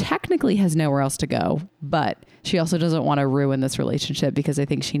she technically has nowhere else to go, but she also doesn't want to ruin this relationship because I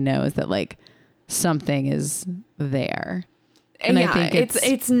think she knows that like something is there. And I think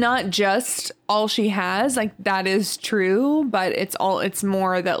it's not just all she has, like that is true, but it's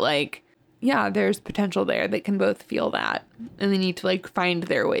more that like, yeah, there's potential there. They can both feel that, and they need to like find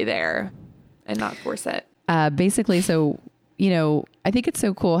their way there and not force it. Basically, so, you know, I think it's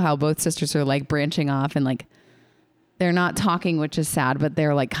so cool how both sisters are like branching off and like they're not talking, which is sad, but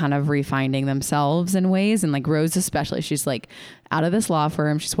they're like kind of refinding themselves in ways. And like Rose, especially, she's like out of this law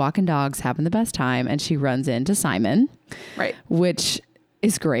firm. She's walking dogs, having the best time. And she runs into Simon, right? Which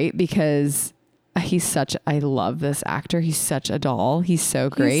is great because I love this actor. He's such a doll. He's so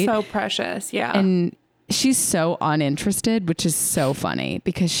great. He's so precious. Yeah. And she's so uninterested, which is so funny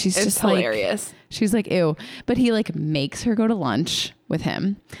because she's just hilarious. Like, she's like, ew. But he like makes her go to lunch with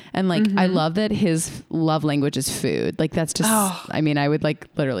him. And like, I love that his love language is food. Like that's just, I mean, I would like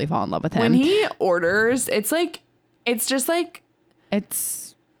literally fall in love with him. When he orders, it's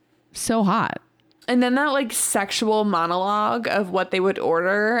so hot. And then that like sexual monologue of what they would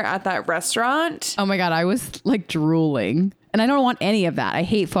order at that restaurant. Oh my God. I was like drooling. And I don't want any of that. I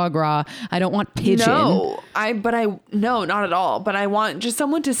hate foie gras. I don't want pigeon. No, not at all. But I want just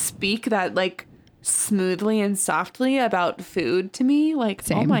someone to speak that like smoothly and softly about food to me. Like,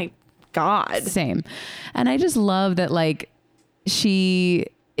 oh my God. Same. And I just love that like she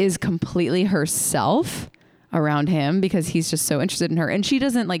is completely herself around him because he's just so interested in her. And she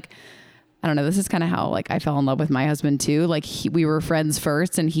doesn't like, I don't know. This is kind of how like I fell in love with my husband too. Like we were friends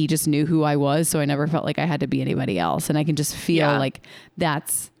first and he just knew who I was. So I never felt like I had to be anybody else. And I can just feel like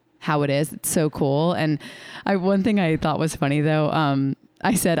that's how it is. It's so cool. And one thing I thought was funny though,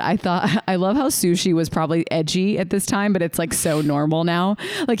 I said, I love how sushi was probably edgy at this time, but it's like so normal now.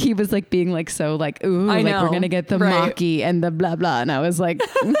 Like he was like being like, so like, ooh, I like know, we're going to get the right. maki and the blah, blah. And I was like,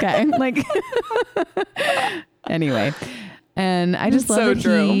 okay, like anyway. And I just love So that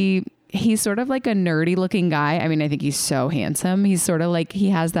true. he's sort of like a nerdy looking guy. I mean, I think he's so handsome. He's sort of like, he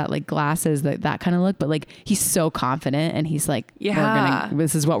has that like glasses, that kind of look, but like he's so confident and he's like, Yeah.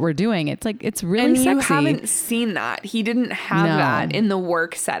 this is what we're doing. It's like, it's really And sexy. you haven't seen that. He didn't have No. that in the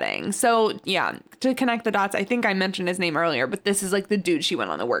work setting. So yeah, to connect the dots, I think I mentioned his name earlier, but this is like the dude she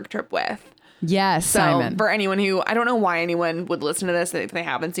went on the work trip with. Yes, So Simon. for anyone who, I don't know why anyone would listen to this if they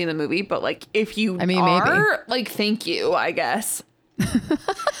haven't seen the movie, but like if you I mean, are, maybe. like thank you, I guess.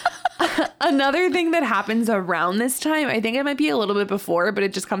 Another thing that happens around this time, I think it might be a little bit before, but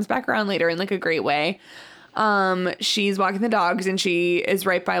it just comes back around later in like a great way. She's walking the dogs and she is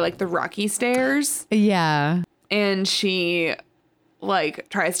right by like the rocky stairs Yeah. and she like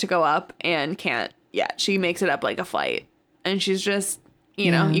tries to go up and can't yet. She makes it up like a flight and she's just, you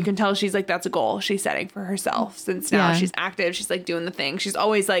know, Yeah. you can tell she's like, that's a goal she's setting for herself since now Yeah. she's active. She's like doing the thing. She's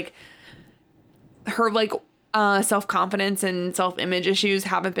always like her like self-confidence and self-image issues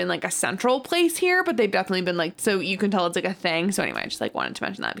haven't been like a central place here, but they've definitely been like, so you can tell it's like a thing. So anyway, I just like wanted to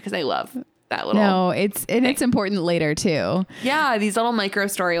mention that because I love that little. No, it's important later too. Yeah, these little micro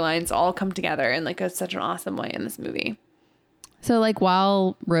storylines all come together in like such an awesome way in this movie. So like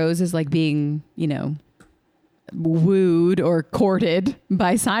while Rose is like being, you know, wooed or courted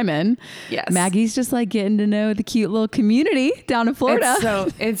by Simon, Yes. Maggie's just like getting to know the cute little community down in Florida.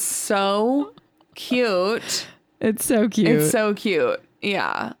 It's so cute. It's so cute. It's so cute.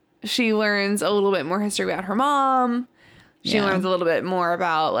 Yeah. She learns a little bit more history about her mom. She Yeah. learns a little bit more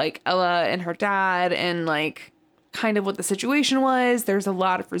about like Ella and her dad and like kind of what the situation was. There's a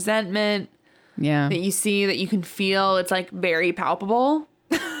lot of resentment yeah. that you see, that you can feel. It's like very palpable.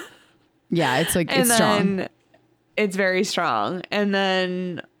 Yeah. It's like, And it's strong. then it's very strong. And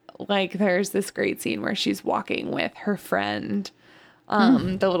then like there's this great scene where she's walking with her friend,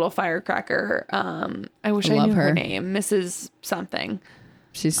 the little firecracker. I wish I Love knew her her. name, Mrs. something.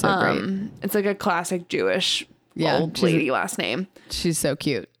 She's so great. It's like a classic Jewish Yeah, old she's a- lady last name. She's so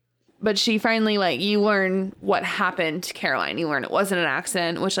cute. But she finally, like, you learn what happened to Caroline. You learn it wasn't an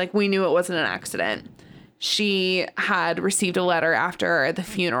accident, which, like, we knew it wasn't an accident. She had received a letter after the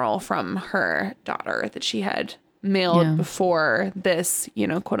funeral from her daughter that she had mailed Yeah. before this, you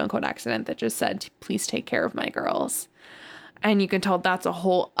know, quote unquote accident that just said, please take care of my girls. And you can tell that's a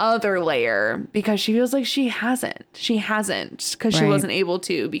whole other layer because she feels like she hasn't because she Right. wasn't able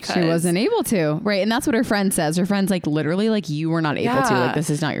to because She wasn't able to. Right. And that's what her friend says. Her friend's like, literally, like, you were not able to. Like,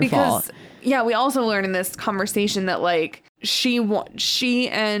 this is not your fault. Yeah, we also learned in this conversation that like she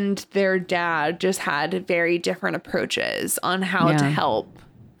and their dad just had very different approaches on how to Yeah. help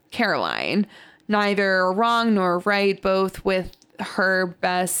Caroline. Neither wrong nor right, both with her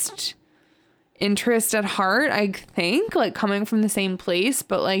best interest at heart, I think, like coming from the same place,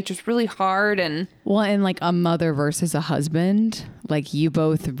 but like just really hard. And Well, and like a mother versus a husband, like you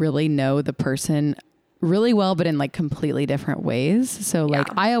both really know the person really well, but in like completely different ways. So like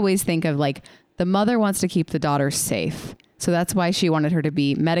Yeah. I always think of like the mother wants to keep the daughter safe. So that's why she wanted her to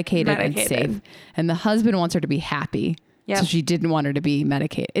be medicated. And safe. And the husband wants her to be happy. Yep. So she didn't want her to be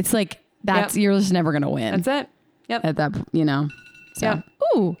medicated. It's like, that's, Yep. you're just never going to win that's it. Yep. at that, you know? So, Yep.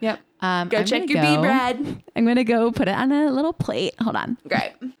 ooh. Yep. Go I'm check gonna your bee go- bread. I'm going to go put it on a little plate. Hold on.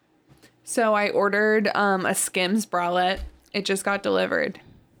 Great. So I ordered a Skims bralette. It just got delivered.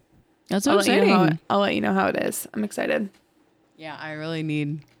 That's so I'll let you know exciting. I'll let you know how it is. I'm excited. Yeah, I really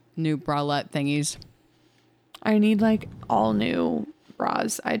need new bralette thingies. I need like all new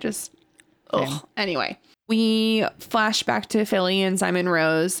bras. I just Same. ugh. Anyway, we flash back to Philly and Simon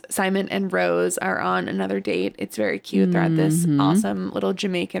Rose. Simon and Rose are on another date. It's very cute. They're at this awesome little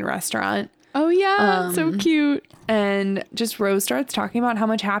Jamaican restaurant. Oh yeah, so cute. And just Rose starts talking about how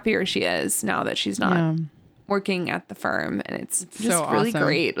much happier she is now that she's not Yeah. working at the firm. And it's just so really awesome.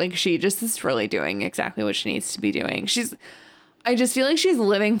 great. Like she just is really doing exactly what she needs to be doing. I just feel like she's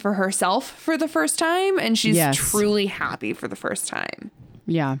living for herself for the first time. And she's Yes. truly happy for the first time.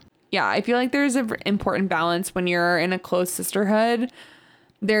 Yeah. Yeah, I feel like there's an important balance when you're in a close sisterhood.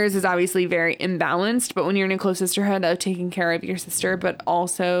 Theirs is obviously very imbalanced, but when you're in a close sisterhood of taking care of your sister, but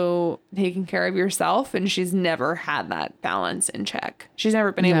also taking care of yourself, and she's never had that balance in check. She's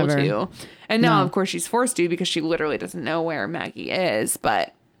never been able Never. to. And now, No. of course, she's forced to because she literally doesn't know where Maggie is,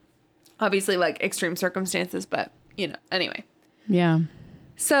 but obviously, like, extreme circumstances, but, you know, anyway. Yeah.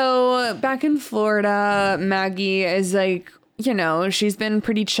 So back in Florida, Maggie is like, you know, she's been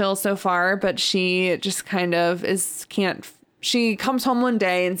pretty chill so far, but she just kind of can't she comes home one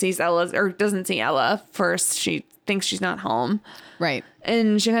day and sees Ella, or doesn't see Ella first. She thinks she's not home. Right.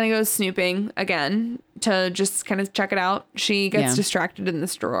 And she kind of goes snooping again to just kind of check it out. She gets Yeah. distracted in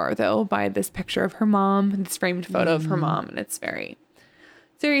this drawer, though, by this picture of her mom, this framed photo of her mom. And it's very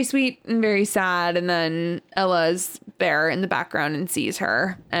sweet and very sad. And then Ella's there in the background and sees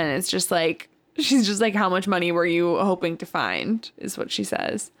her. And it's just like, she's just like, how much money were you hoping to find, is what she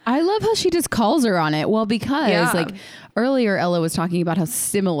says. I love how she just calls her on it. Well, because Yeah. like earlier Ella was talking about how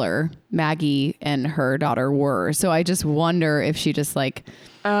similar Maggie and her daughter were. So I just wonder if she just like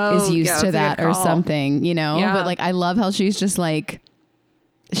is used to that or something, you know? Yeah. But like, I love how she's just like,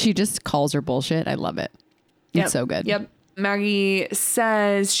 she just calls her bullshit. I love it. It's so good. Yep. Maggie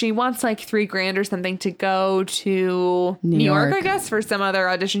says she wants like $3,000 or something to go to New York, I guess, for some other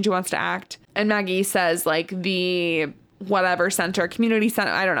audition she wants to act. And Maggie says like the whatever center, community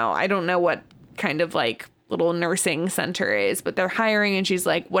center, I don't know what kind of like little nursing center is, but they're hiring, and she's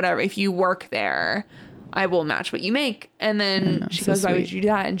like, whatever, if you work there, I will match what you make. And then she goes, why would you do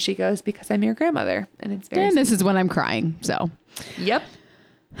that? And she goes, because I'm your grandmother. And it's very And this is when I'm crying. So yep.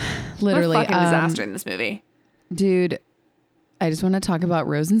 literally What a fucking disaster in this movie. Dude, I just want to talk about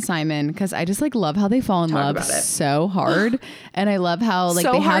Rose and Simon because I just like love how they fall in love so hard. And I love how like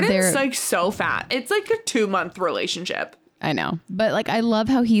so they hard have their and like so fat. It's like a 2-month relationship. I know. But like I love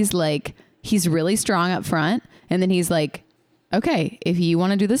how he's really strong up front, and then he's like, okay, if you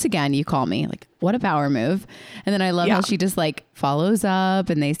want to do this again, you call me. Like, what a power move. And then I love how she just like follows up,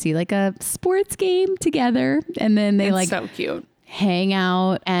 and they see like a sports game together, and then they like so cute. Hang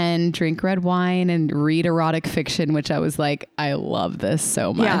out and drink red wine and read erotic fiction, which I was like, I love this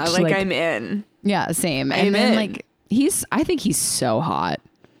so much. Yeah, like I'm in. Yeah, same. And then like I think he's so hot.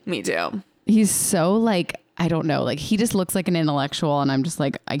 Me too. He's so like, I don't know, like he just looks like an intellectual, and I'm just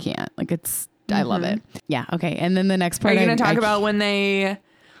like, I can't. Like I love it. Yeah. Okay. And then the next part, are you gonna talk about when they?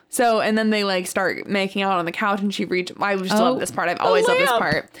 So, and then they like start making out on the couch, and she I just love this part. I've always loved this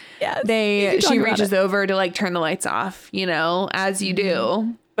part. Yes. She reaches over to like turn the lights off, you know, as you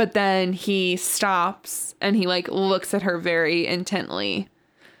do. But then he stops and he like looks at her very intently,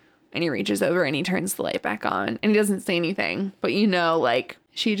 and he reaches over and he turns the light back on, and he doesn't say anything, but you know, like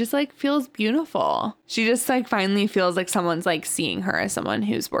she just like feels beautiful. She just like finally feels like someone's like seeing her as someone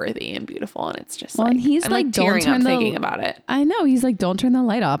who's worthy and beautiful. And it's just and he's I'm like, don't tearing turn up thinking about it. I know. He's like, don't turn the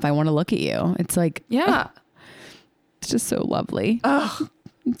light off. I want to look at you. It's like, yeah, it's just so lovely. Oh,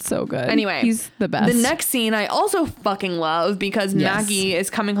 it's so good. Anyway, he's the best. The next scene I also fucking love because Maggie is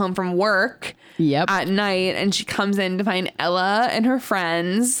coming home from work at night, and she comes in to find Ella and her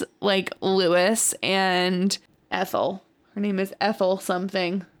friends like Lewis and Ethel. Her name is Ethel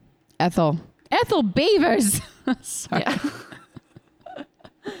something. Ethel Beavers. Sorry.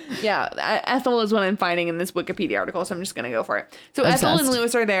 Yeah, Ethel is what I'm finding in this Wikipedia article, so I'm just going to go for it. So Obsessed. Ethel and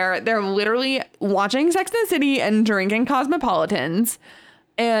Lewis are there. They're literally watching Sex and the City and drinking Cosmopolitans,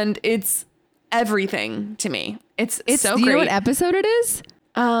 and it's everything to me. It's so do great. You know what episode it is?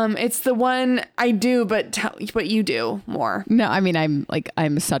 It's the one I do, but you do more. No, I mean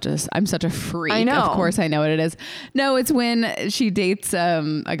I'm such a freak. I know. Of course I know what it is. No, it's when she dates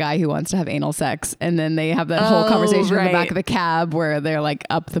a guy who wants to have anal sex, and then they have that whole conversation in the back of the cab where they're like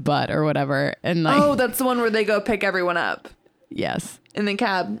up the butt or whatever, and like that's the one where they go pick everyone up. Yes. In the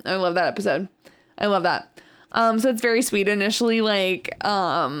cab. I love that episode. I love that. So it's very sweet. Initially, like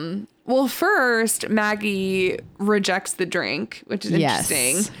well, first, Maggie rejects the drink, which is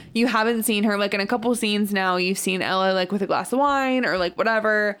interesting. You haven't seen her, like, in a couple scenes now, you've seen Ella, like, with a glass of wine or, like,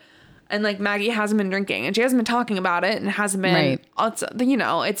 whatever. And, like, Maggie hasn't been drinking. And she hasn't been talking about it and hasn't been, you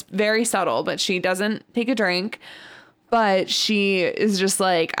know, it's very subtle. But she doesn't take a drink. But she is just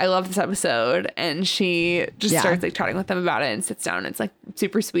like, I love this episode. And she just starts, like, chatting with them about it and sits down. And it's, like,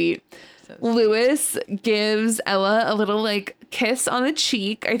 super sweet. Lewis gives Ella a little like kiss on the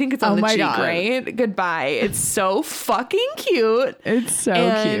cheek. I think it's on the cheek, right? Goodbye. It's so fucking cute. It's so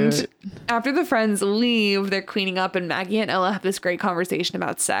cute. After the friends leave, they're cleaning up, and Maggie and Ella have this great conversation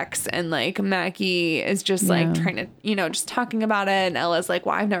about sex. And like Maggie is just like trying to, you know, just talking about it. And Ella's like,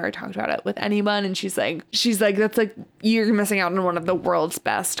 well, I've never talked about it with anyone. And she's like, that's like, you're missing out on one of the world's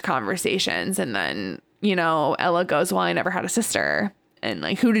best conversations. And then, you know, Ella goes, well, I never had a sister. And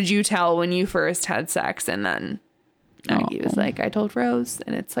like, who did you tell when you first had sex? And then Maggie was like, I told Rose.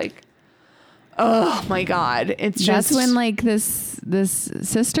 And it's like, oh my God. It's just. That's when like this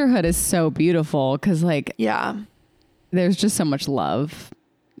sisterhood is so beautiful. Cause like, there's just so much love.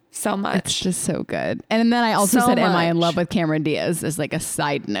 So much. It's just so good. And then I also said, am I in love with Cameron Diaz as like a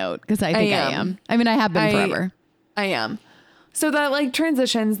side note? Cause I think I am. I mean, I have been forever. I am. So that like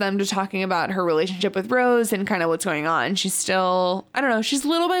transitions them to talking about her relationship with Rose and kind of what's going on. She's still, I don't know, she's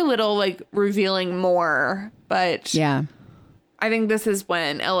little by little like revealing more, but Yeah. I think this is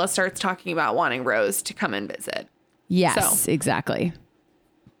when Ella starts talking about wanting Rose to come and visit. Yes, exactly.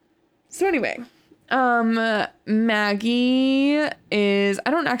 So anyway, Maggie is, I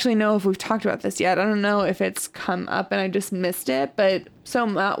don't actually know if we've talked about this yet. I don't know if it's come up and I just missed it. But so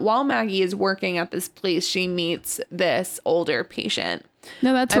while Maggie is working at this place, she meets this older patient.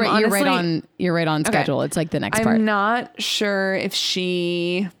 No, that's right. You're right on schedule. Okay. It's like the next part. I'm not sure if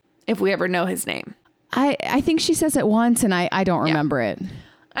we ever know his name. I think she says it once and I don't remember it.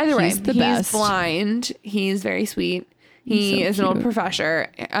 Either way, he's best. Blind. He's very sweet. He is an old professor,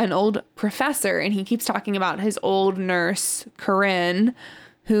 and he keeps talking about his old nurse, Corinne,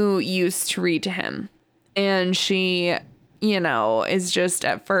 who used to read to him. And she, is just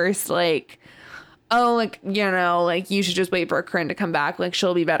at first like, oh, like, like you should just wait for Corinne to come back. Like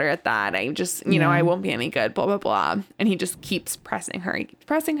she'll be better at that. I just, I won't be any good, blah, blah, blah. And he just keeps pressing her. He keeps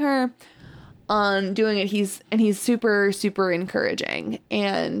pressing her on doing it. He's super, super encouraging.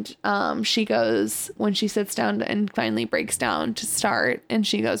 And she goes, when she sits down and finally breaks down to start, and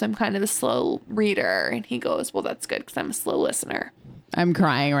she goes, I'm kind of a slow reader. And he goes, well, that's good because I'm a slow listener. I'm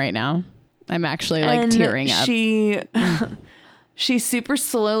crying right now. I'm actually like tearing up. She super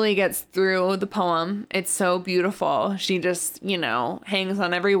slowly gets through the poem. It's so beautiful. She just, hangs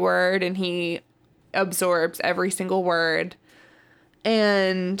on every word, and he absorbs every single word.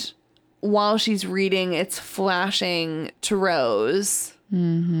 And while she's reading, it's flashing to Rose,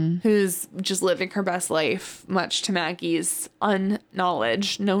 who's just living her best life, much to Maggie's no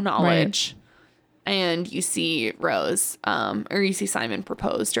knowledge. Right. And you see Rose, or you see Simon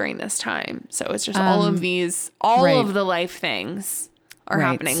propose during this time. So it's just all of the life things are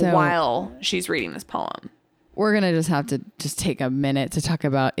happening while she's reading this poem. We're going to just have to take a minute to talk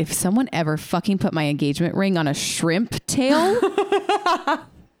about if someone ever fucking put my engagement ring on a shrimp tail.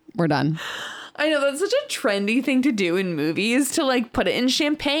 We're done. I know that's such a trendy thing to do in movies, to like put it in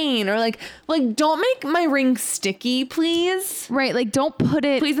champagne or like don't make my ring sticky, please. Right. Like don't put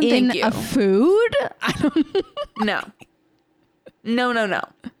it in a food. I don't No. No.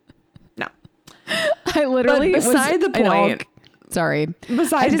 I literally, but beside the point. Sorry. Go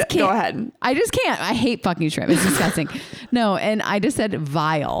ahead. I just can't. I hate fucking shrimp. It's disgusting. No, and I just said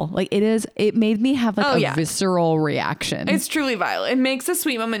vile. Like it made me have like a visceral reaction. It's truly vile. It makes a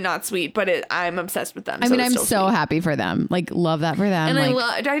sweet moment not sweet, but I'm obsessed with them. I mean, I'm so happy for them. Like love that for them. And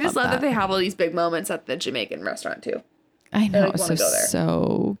I just love that they have all these big moments at the Jamaican restaurant too. I know.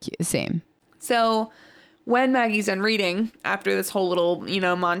 So cute. Same. So when Maggie's done reading, after this whole little,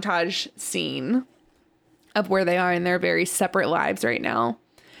 montage scene of where they are in their very separate lives right now,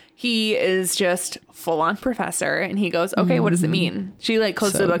 he is just full on professor, and he goes, okay, what does it mean? She like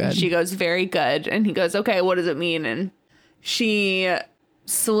closes the book and she goes, very good. And he goes, okay, what does it mean? And she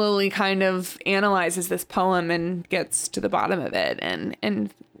slowly kind of analyzes this poem and gets to the bottom of it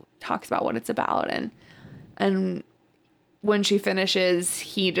and talks about what it's about. And when she finishes,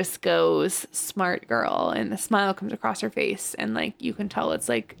 he just goes, smart girl. And the smile comes across her face. And like, you can tell it's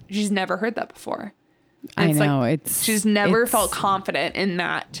like, she's never heard that before. I know. Like, she's never felt confident in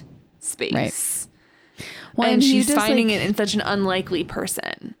that space. Right. Well, and she's finding it in such an unlikely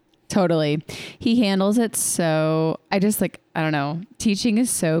person. Totally. He handles it so, I don't know. Teaching is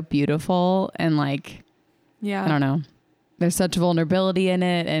so beautiful. And like, I don't know. There's such vulnerability in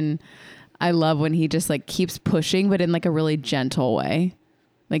it. And I love when he just like keeps pushing, but in like a really gentle way.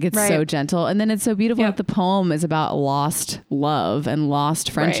 Like it's so gentle. And then it's so beautiful that the poem is about lost love and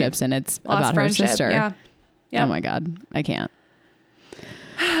lost friendships. And it's about her sister. Yeah. Oh my God. I can't.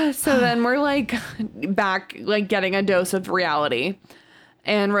 So then we're like back, like getting a dose of reality.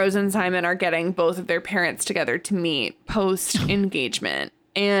 And Rose and Simon are getting both of their parents together to meet post engagement.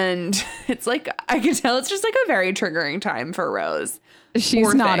 And it's like, I can tell it's just like a very triggering time for Rose.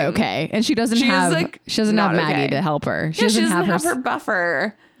 She's not okay. And she doesn't have Maggie to help her. She doesn't have her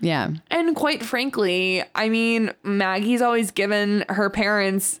buffer. Yeah. And quite frankly, I mean, Maggie's always given her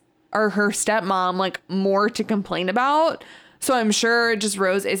parents or her stepmom like more to complain about. So I'm sure just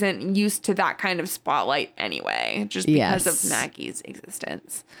Rose isn't used to that kind of spotlight anyway, just because of Maggie's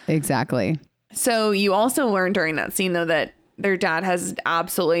existence. Exactly. So you also learn during that scene, though, that their dad has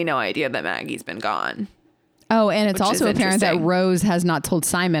absolutely no idea that Maggie's been gone. Oh, and it's also apparent that Rose has not told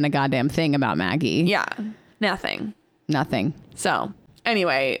Simon a goddamn thing about Maggie. Yeah. Nothing. So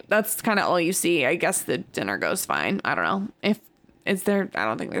anyway, that's kind of all you see. I guess the dinner goes fine. I don't know. I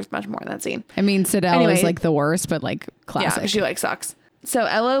don't think there's much more in that scene. I mean, Sidell is like the worst, but like classic. Yeah, she like sucks. So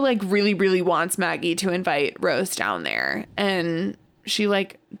Ella like really, really wants Maggie to invite Rose down there, and she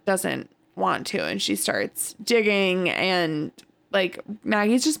like doesn't want to, and she starts digging, and like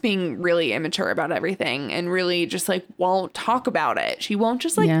Maggie's just being really immature about everything and really just like won't talk about it. She won't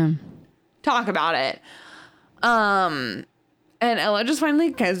just like talk about it. And Ella just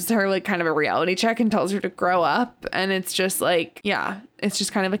finally gives her like kind of a reality check and tells her to grow up. And it's just like, yeah, it's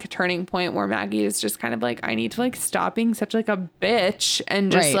just kind of like a turning point where Maggie is just kind of like, I need to like stop being such like a bitch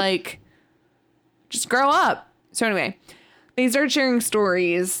and just like, just grow up. So anyway, they started sharing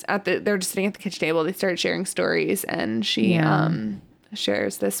stories they're just sitting at the kitchen table. They started sharing stories, and she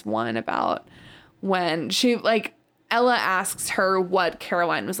shares this one about when she like, Ella asks her what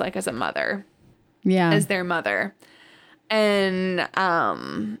Caroline was like as a mother. Yeah. As their mother. And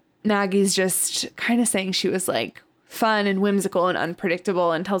Maggie's just kind of saying she was like fun and whimsical and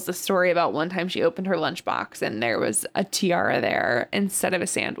unpredictable, and tells the story about one time she opened her lunchbox and there was a tiara there instead of a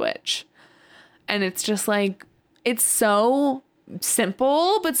sandwich. And it's just like, it's so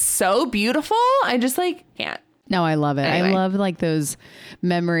simple, but so beautiful. I just like can't. No, I love it. Anyway. I love like those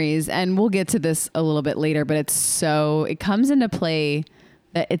memories, and we'll get to this a little bit later, but it comes into play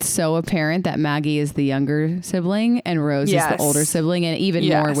that it's so apparent that Maggie is the younger sibling and Rose is the older sibling, and even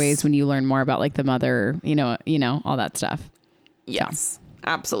more ways when you learn more about like the mother, you know, all that stuff. Yes,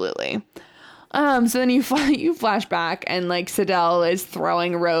 absolutely. So then you flash back, and like Sydel is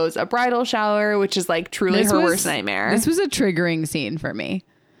throwing Rose a bridal shower, which is like truly her worst nightmare. This was a triggering scene for me.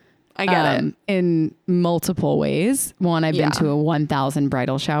 I get it. In multiple ways. One, I've been to a 1,000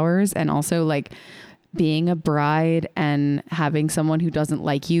 bridal showers, and also like being a bride and having someone who doesn't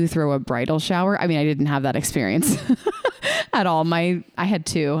like you throw a bridal shower. I mean, I didn't have that experience at all. I had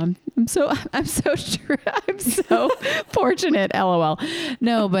two. I'm so fortunate. LOL.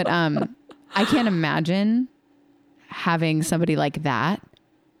 No, but I can't imagine having somebody like that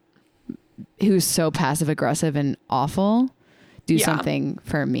who's so passive aggressive and awful do something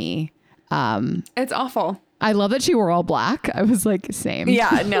for me. It's awful. I love that she wore all black. I was like, same.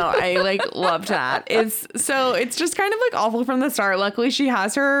 Yeah, no, I like loved that. It's just kind of like awful from the start. Luckily, she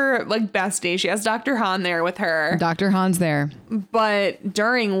has her like bestie. She has Dr. Han there with her. Dr. Han's there. But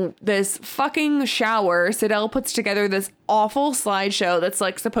during this fucking shower, Sydel puts together this awful slideshow that's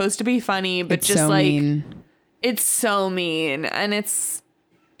like supposed to be funny, but it's just so like mean. It's so mean, and it's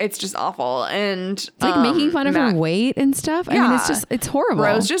just awful. And it's like making fun of her weight and stuff. I mean, it's horrible.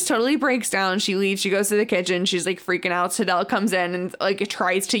 Rose just totally breaks down. She leaves. She goes to the kitchen. She's like freaking out. Sydel comes in and like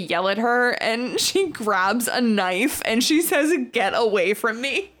tries to yell at her, and she grabs a knife and she says, "Get away from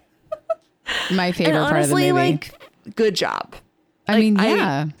me." My favorite part of the movie. Like, good job. I mean,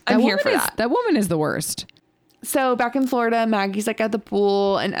 yeah. I'm here for that. That woman is the worst. So back in Florida, Maggie's like at the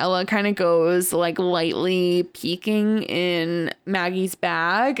pool, and Ella kind of goes like lightly peeking in Maggie's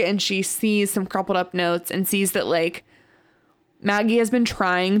bag, and she sees some crumpled up notes and sees that like Maggie has been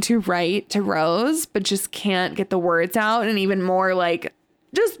trying to write to Rose, but just can't get the words out. And even more like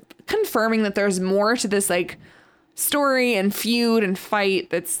just confirming that there's more to this like story and feud and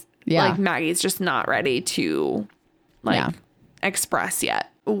fight that's like Maggie's just not ready to like express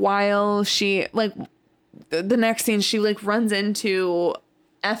yet. While she like the next scene, she like runs into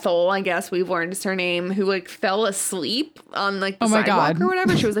Ethel, I guess we've learned is her name, who like fell asleep on like the sidewalk or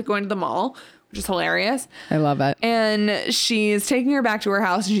whatever. She was like going to the mall, which is hilarious. I love it. And she's taking her back to her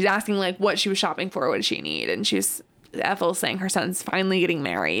house, and she's asking like what she was shopping for, what did she need? And Ethel's saying her son's finally getting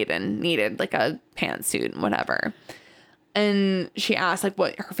married and needed like a pantsuit and whatever. And she asked like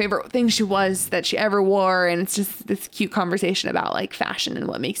what her favorite thing was that she ever wore. And it's just this cute conversation about like fashion and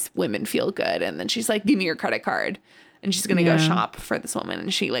what makes women feel good. And then she's like, give me your credit card. And she's going to go shop for this woman.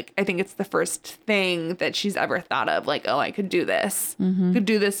 And she like, I think it's the first thing that she's ever thought of. Like, oh, I could do this. Could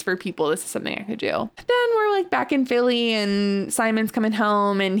do this for people. This is something I could do. Then we're like back in Philly, and Simon's coming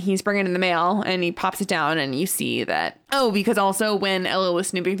home, and he's bringing in the mail, and he pops it down, and you see that. Oh, because also when Ella was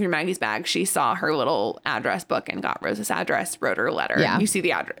snooping through Maggie's bag, she saw her little address book and got Rose's address, wrote her a letter. Yeah. You see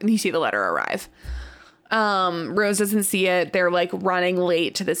the address, you see the letter arrive. Rose doesn't see it. They're like running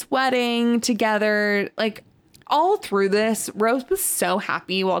late to this wedding together. Like, all through this, Rose was so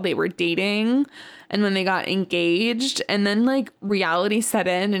happy while they were dating and when they got engaged, and then like reality set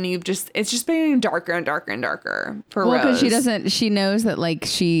in, and it's just getting darker and darker and darker for Rose. Well, because she knows that like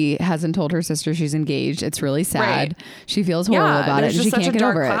she hasn't told her sister she's engaged. It's really sad. Right. She feels horrible about it, and she can't get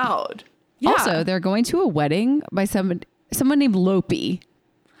over it. Yeah. Also, they're going to a wedding by someone named Lopi.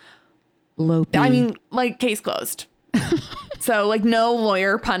 I mean, like, case closed. So like no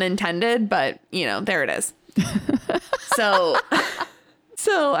lawyer pun intended, but you know, there it is. So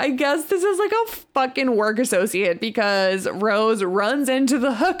So I guess this is like a fucking work associate because Rose runs into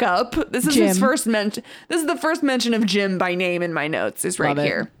the hookup. This is Jim. his first mention. This is the first mention of Jim by name in my notes is right Love it.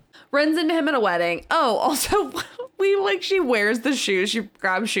 here. Runs into him at a wedding. Oh, also she wears the shoes. She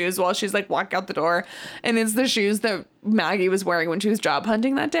grabs shoes while she's like walking out the door. And it's the shoes that Maggie was wearing when she was job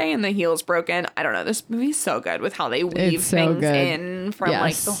hunting that day and the heel's broken. I don't know. This movie's so good with how they weave It's so things good. in from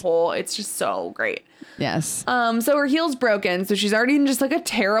like Yes. the whole, it's just so great. Yes. So her heel's broken, so she's already in just like a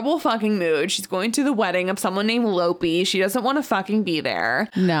terrible fucking mood. She's going to the wedding of someone named Lopi. She doesn't want to fucking be there.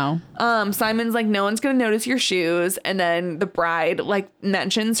 No. Simon's like, no one's gonna notice your shoes, and then the bride like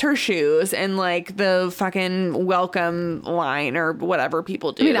mentions her shoes and like the fucking welcome line or whatever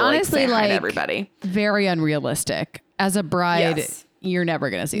people do. I mean, to, honestly, say hi to like everybody. very unrealistic. As a bride, Yes. you're never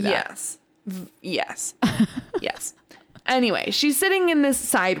gonna see that. Yes. Yes. Yes. Anyway, she's sitting in this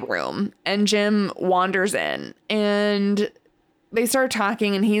side room and Jim wanders in and they start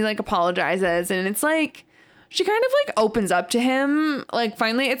talking and he like apologizes and it's like she kind of like opens up to him. Like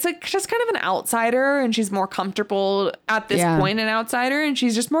finally it's like just kind of an outsider and she's more comfortable at this point, an outsider, and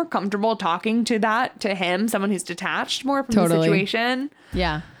she's just more comfortable talking to him, someone who's detached more from the situation.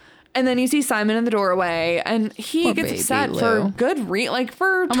 Yeah. And then you see Simon in the doorway, and he Poor gets baby upset Lou. for good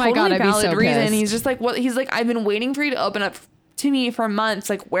for Oh my totally God, I'd be valid so reason. pissed. He's just like, what? He's like, I've been waiting for you to open up to me for months.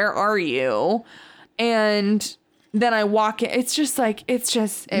 Like, where are you? And then I walk in. It's just like, it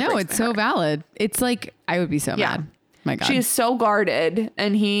No, breaks it's my so heart. valid. It's like I would be so Yeah. mad. My God. She is so guarded,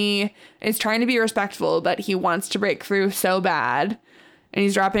 and he is trying to be respectful, but he wants to break through so bad. And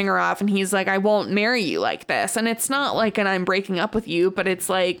he's dropping her off, and he's like, I won't marry you like this. And it's not like an I'm breaking up with you, but it's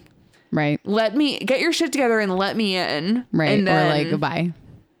like, right. let me get your shit together and let me in. Right. And then, or like goodbye.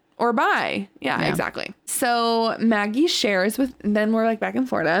 or bye. Yeah, Yeah. exactly. So Maggie shares with, then we're like back in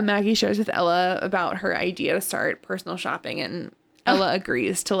Florida. Maggie shares with Ella about her idea to start personal shopping, and Ella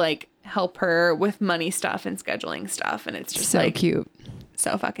agrees to like help her with money stuff and scheduling stuff. And it's just So like cute.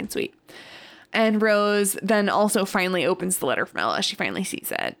 so fucking sweet. And Rose then also finally opens the letter from Ella. She finally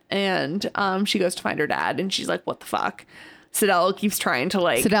sees it. And she goes to find her dad and she's like, what the fuck? Sidel keeps trying to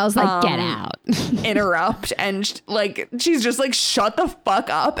like Sidel's like, get out. interrupt, and like she's just like, shut the fuck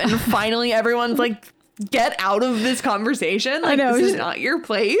up. And finally everyone's like, get out of this conversation. Like, know. this is not your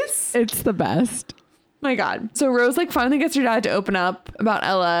place. It's the best. My God. So Rose like finally gets her dad to open up about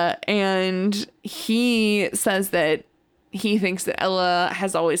Ella, and he says that he thinks that Ella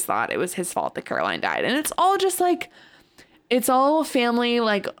has always thought it was his fault that Caroline died. And it's all just like, it's all family,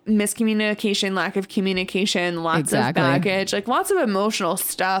 like miscommunication, lack of communication, lots Exactly. of baggage, like lots of emotional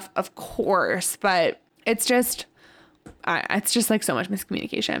stuff, of course, but it's just like so much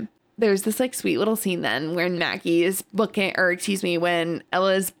miscommunication. There's this like sweet little scene then when Maggie is booking, or excuse me, when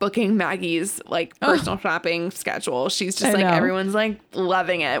Ella's booking Maggie's like personal shopping schedule. She's just I like, know. everyone's like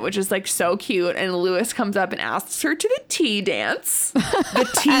loving it, which is like so cute. And Lewis comes up and asks her to the tea dance. The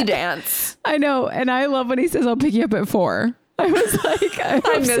tea dance. I know. And I love when he says, I'll pick you up at 4. I was like,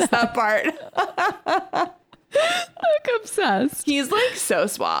 I missed that part. I'm obsessed. He's like so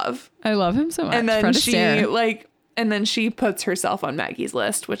suave. I love him so much. And then Fred she Astaire. like, and then she puts herself on Maggie's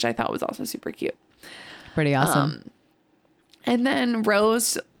list, which I thought was also super cute. Pretty awesome. And then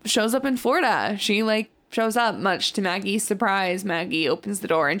Rose shows up in Florida. She like shows up, much to Maggie's surprise. Maggie opens the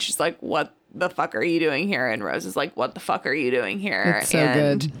door and she's like, what the fuck are you doing here? And Rose is like, what the fuck are you doing here? It's so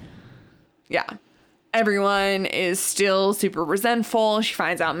and good. yeah. Everyone is still super resentful. She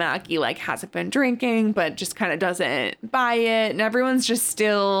finds out Maggie like hasn't been drinking, but just kind of doesn't buy it. And everyone's just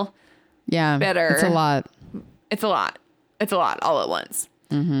still, Yeah. better. It's a lot. it's a lot. It's a lot all at once.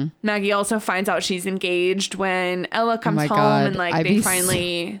 Mm-hmm. Maggie also finds out she's engaged when Ella comes my home God. and like I'd they be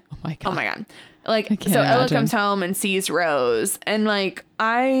finally, Oh my God. oh my God. Like, can't so Ella imagine. comes home and sees Rose, and like,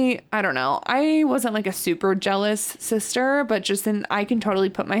 I don't know. I wasn't like a super jealous sister, but just I can totally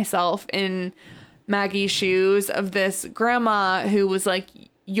put myself in Maggie's shoes of this grandma who was like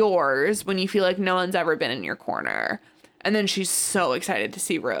yours when you feel like no one's ever been in your corner. And then she's so excited to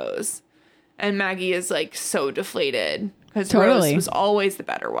see Rose. And Maggie is like so deflated because Totally. Rose was always the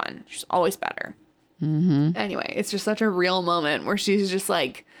better one. She's always better. Mm-hmm. Anyway, it's just such a real moment where she's just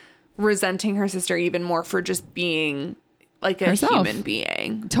like resenting her sister even more for just being like a Herself. human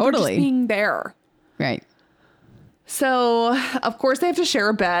being. For Totally. just being there. Right. So, of course, they have to share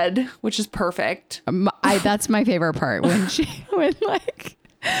a bed, which is perfect. That's my favorite part when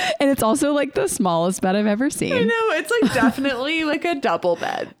and it's also like the smallest bed I've ever seen. I know. It's like definitely like a double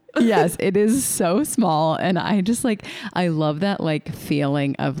bed. Yes, it is so small. And I just like, I love that like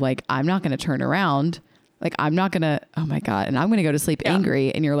feeling of like, I'm not going to turn around. Like, I'm not going to, oh my God. And I'm going to go to sleep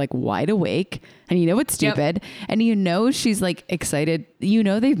angry. And you're like wide awake and you know, it's stupid. And you know, she's like excited. You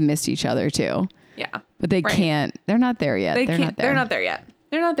know, they've missed each other too. Yeah. But they can't, they're not there yet. They're not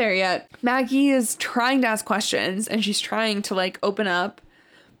there yet. Maggie is trying to ask questions and she's trying to like open up.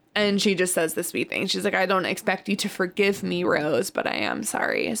 And she just says the sweet thing. She's like, I don't expect you to forgive me, Rose, but I am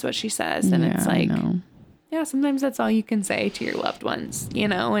sorry, is what she says. And it's like, yeah, sometimes that's all you can say to your loved ones, you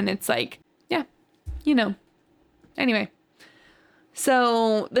know? And it's like, yeah, you know. Anyway.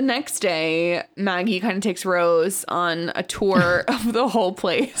 So the next day, Maggie kind of takes Rose on a tour of the whole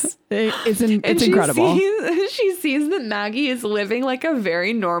place. It's incredible. She sees that Maggie is living like a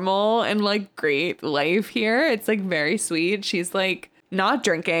very normal and like great life here. It's like very sweet. She's like, not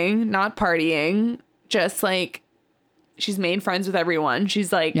drinking, not partying, just like she's made friends with everyone.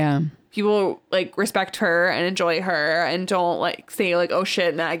 She's like, people like respect her and enjoy her and don't like say like, oh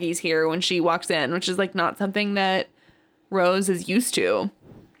shit, Maggie's here when she walks in, which is like not something that Rose is used to.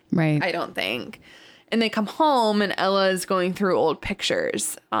 Right. I don't think. And they come home and Ella is going through old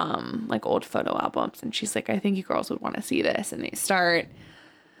pictures, like old photo albums. And she's like, I think you girls would want to see this. And they start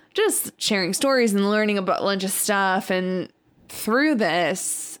just sharing stories and learning about a bunch of stuff. And through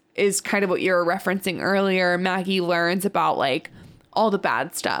this is kind of what you were referencing earlier. Maggie learns about like all the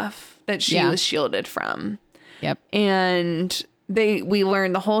bad stuff that she was shielded from. Yep. And we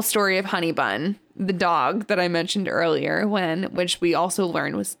learn the whole story of Honey Bun, the dog that I mentioned earlier, which we also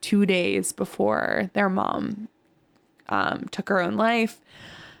learned was 2 days before their mom took her own life.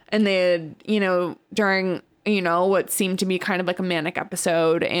 And they had, you know, during, you know, what seemed to be kind of like a manic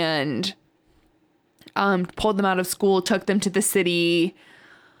episode, and pulled them out of school, took them to the city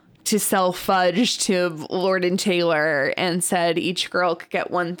to sell fudge to Lord and Taylor, and said each girl could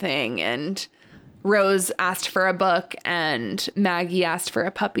get one thing. And Rose asked for a book and Maggie asked for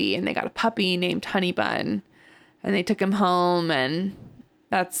a puppy, and they got a puppy named Honey Bun, and they took him home, and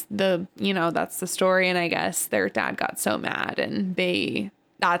that's the story. And I guess their dad got so mad, and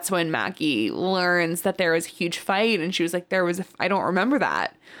that's when Maggie learns that there was a huge fight, and she was like, I don't remember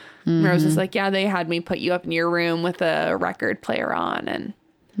that. Mm-hmm. Rose was like, yeah, they had me put you up in your room with a record player on. And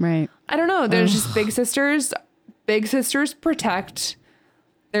I don't know. There's just big sisters. Big sisters protect.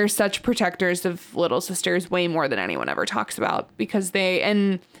 They're such protectors of little sisters, way more than anyone ever talks about, because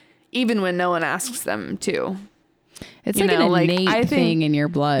and even when no one asks them to. It's like an innate thing in your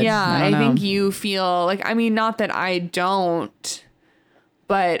blood. Yeah, I think you feel like, I mean, not that I don't,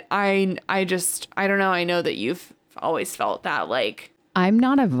 but I don't know. I know that you've always felt that, like, I'm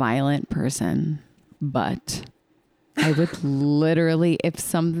not a violent person, but I would literally,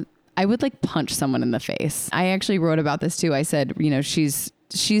 I would like punch someone in the face. I actually wrote about this too. I said, you know,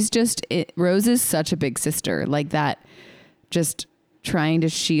 Rose is such a big sister, like that, just trying to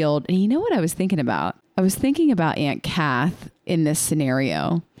shield. And you know what I was thinking about? I was thinking about Aunt Kath in this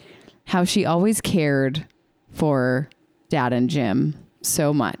scenario, how she always cared for Dad and Jim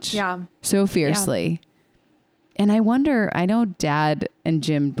so much. Yeah. So fiercely. Yeah. And I wonder, I know Dad and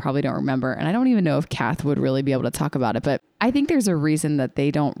Jim probably don't remember, and I don't even know if Kath would really be able to talk about it, but I think there's a reason that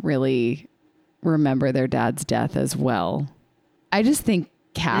they don't really remember their dad's death as well. I just think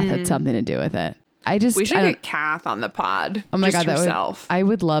Kath had something to do with it. We should get Kath on the pod. Oh my God, I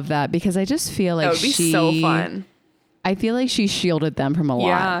would love that, because I just feel like that would be so fun. I feel like she shielded them from a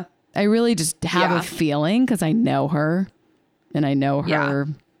lot. I really just have a feeling, because I know her, and I know her,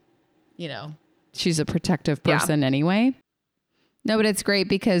 you know. She's a protective person anyway. No, but it's great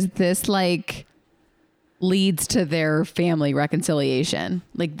because this like leads to their family reconciliation.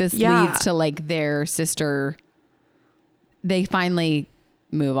 Like this leads to like their sister. They finally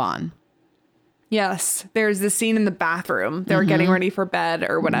move on. Yes. There's this scene in the bathroom. They were getting ready for bed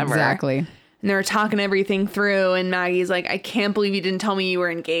or whatever. Exactly. And they were talking everything through, and Maggie's like, I can't believe you didn't tell me you were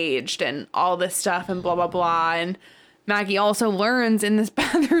engaged and all this stuff and blah, blah, blah. And Maggie also learns in this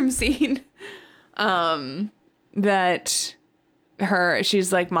bathroom scene that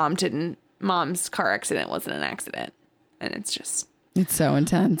she's like, mom's car accident wasn't an accident. And it's so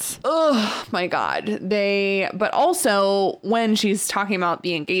intense. Oh my God. But also when she's talking about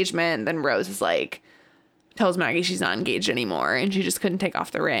the engagement, then Rose is like, tells Maggie she's not engaged anymore, and she just couldn't take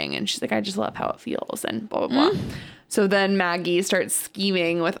off the ring. And she's like, I just love how it feels, and blah, blah, blah. So then Maggie starts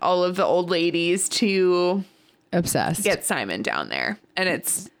scheming with all of the old ladies to get Simon down there. And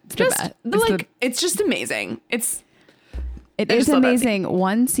it's just amazing. It is amazing.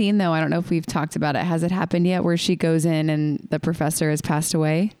 One scene though, I don't know if we've talked about it. Has it happened yet, where she goes in and the professor has passed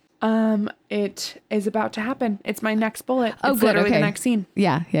away? It is about to happen. It's my next bullet. Oh, it's good. literally Okay. the next scene.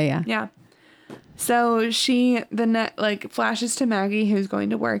 Yeah. So she flashes to Maggie, who's going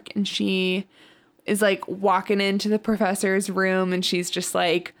to work, and she is like walking into the professor's room, and she's just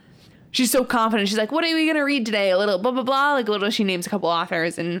like, she's so confident. She's like, what are we going to read today? A little blah, blah, blah. Like a little, she names a couple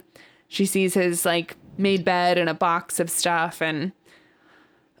authors, and she sees his like made bed and a box of stuff, and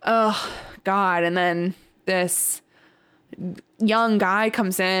oh God. And then this young guy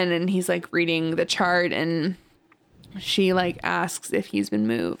comes in, and he's like reading the chart, and she like asks if he's been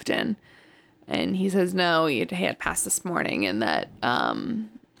moved, and he says no, he had passed this morning, and that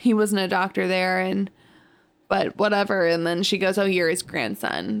he wasn't a doctor there, but whatever. And then she goes, oh, you're his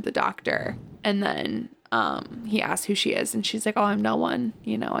grandson, the doctor. And then he asks who she is, and she's like, oh, I'm no one,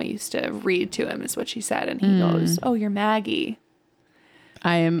 I used to read to him, is what she said. And he goes, oh, you're Maggie.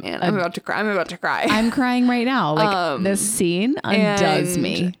 I'm about to cry. I'm crying right now. Like this scene undoes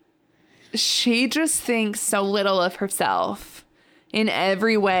me. She just thinks so little of herself in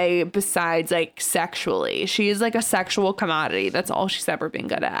every way besides like sexually. She is like a sexual commodity. That's all she's ever been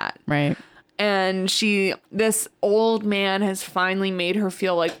good at. Right. And this old man has finally made her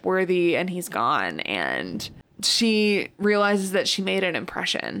feel like worthy, and he's gone. And she realizes that she made an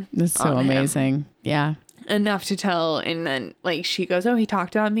impression. That's so amazing. Yeah. Enough to tell. And then like she goes, oh, he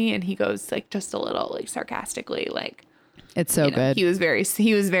talked about me. And he goes like just a little like sarcastically, like, it's so good. He was very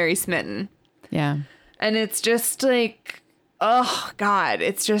smitten. Yeah. And it's just like, oh God,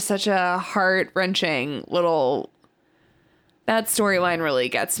 it's just such a heart-wrenching little, that storyline really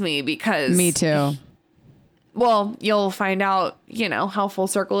gets me because. Me too. Well, you'll find out, how full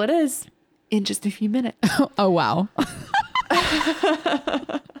circle it is in just a few minutes. Oh, wow.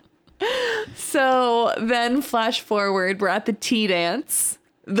 So then flash forward, we're at the tea dance.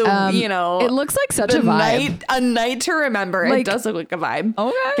 It looks like such a vibe. A night to remember. Like, it does look like a vibe.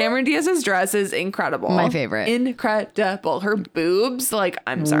 Okay. Cameron Diaz's dress is incredible. My favorite. Incredible. Her boobs, like,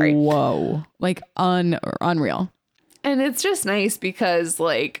 I'm sorry. Whoa. Like unreal. And it's just nice because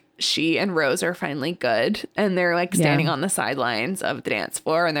like she and Rose are finally good, and they're like standing on the sidelines of the dance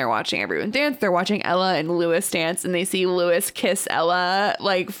floor, and they're watching everyone dance. They're watching Ella and Lewis dance, and they see Lewis kiss Ella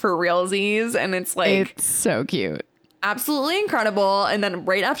like for realsies, and it's like, it's so cute. Absolutely incredible. And then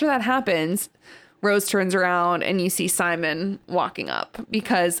right after that happens, Rose turns around and you see Simon walking up,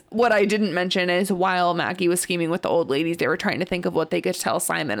 because what I didn't mention is while Maggie was scheming with the old ladies, they were trying to think of what they could tell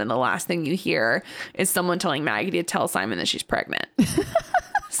Simon. And the last thing you hear is someone telling Maggie to tell Simon that she's pregnant.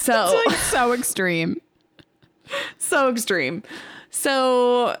 So it's like so extreme. So extreme.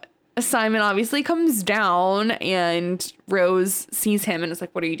 So Simon obviously comes down, and Rose sees him and is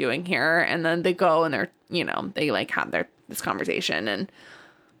like, what are you doing here? And then they go and they like have this conversation, and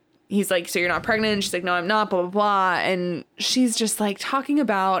he's like, so you're not pregnant? And she's like, no, I'm not, blah, blah, blah. And she's just like talking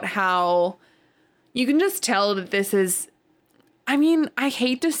about how you can just tell that this is, I mean, I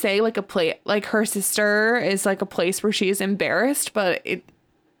hate to say like a play, like her sister is like a place where she is embarrassed, but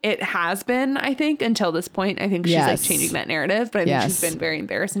it has been, I think, until this point. I think she's like changing that narrative, but I think she's been very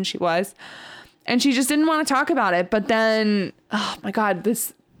embarrassed, and she was. And she just didn't want to talk about it. But then, oh my God,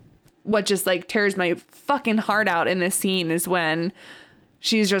 what just like tears my fucking heart out in this scene is when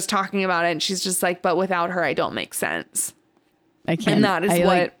she's just talking about it, and she's just like, but without her, I don't make sense. I can't. And that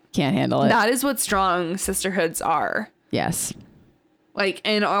is can't handle it. That is what strong sisterhoods are. Yes. Like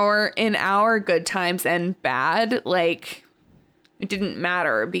in our good times and bad, like it didn't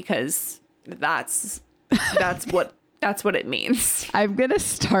matter, because that's what it means. I'm gonna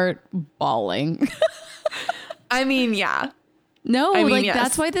start bawling. I mean, yeah. No, I mean, like yes.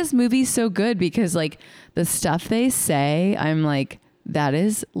 That's why this movie's so good, because like the stuff they say, I'm like, that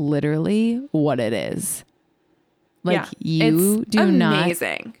is literally what it is. Like you do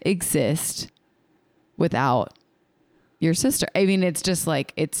amazing. Not exist without your sister. I mean, it's just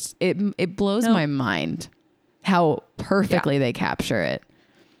like it blows my mind how perfectly they capture it.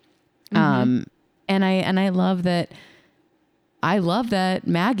 And I love that. I love that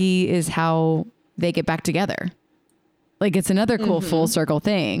Maggie is how they get back together. Like it's another cool full circle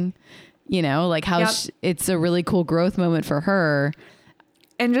thing, like how it's a really cool growth moment for her.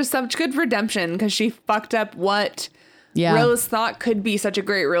 And just such good redemption, because she fucked up what Rose thought could be such a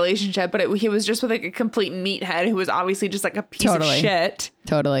great relationship, but he was just with like a complete meathead who was obviously just like a piece of shit.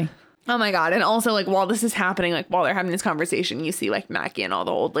 Totally. Oh my God. And also like while this is happening, like while they're having this conversation, you see like Maggie and all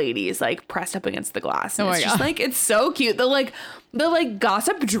the old ladies like pressed up against the glass. And it's just like, it's so cute. The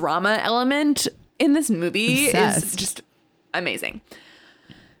gossip drama element in this movie is just amazing.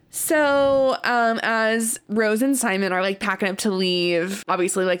 So, as Rose and Simon are like packing up to leave,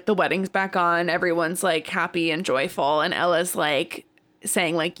 obviously like the wedding's back on, everyone's like happy and joyful, and Ella's like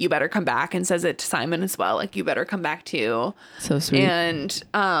saying like, you better come back, and says it to Simon as well, like, you better come back too. So sweet. And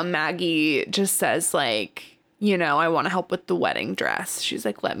Maggie just says like, you know, I want to help with the wedding dress. She's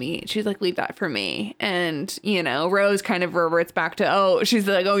like, leave that for me. And, you know, Rose kind of reverts back to, she's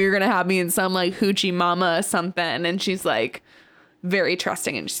like, you're going to have me in some like hoochie mama something. And she's like very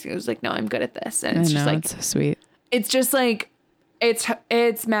trusting. And she was like, no, I'm good at this. And it's just like, it's so sweet. It's just like,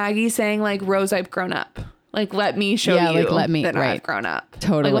 it's Maggie saying like, Rose, I've grown up. Like, let me show you that I've grown up.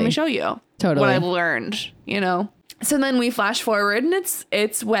 Totally. Like, let me show you what I've learned, you know? So then we flash forward and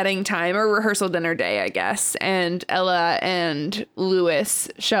it's wedding time or rehearsal dinner day, I guess. And Ella and Louis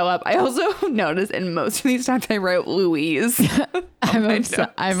show up. I also noticed in most of these times I wrote Louise. I'm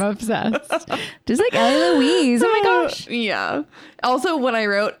obsessed. Just like Ella Louise. Oh my gosh. Yeah. Also, when I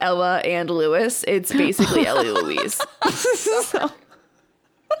wrote Ella and Louis, it's basically Ellie Louise. So.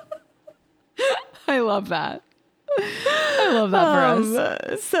 I love that. I love that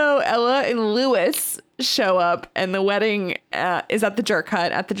for us. So Ella and Louis show up and the wedding is at the Jerk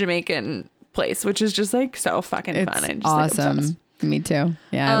Hut at the Jamaican place, which is just like so fucking fun. It's awesome. Like, me too.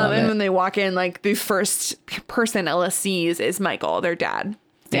 Yeah. I love and it. when they walk in, like the first person Ella sees is Michael, their dad,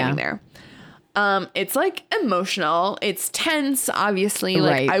 standing there. It's like emotional. It's tense, obviously.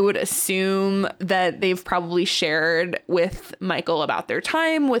 Like I would assume that they've probably shared with Michael about their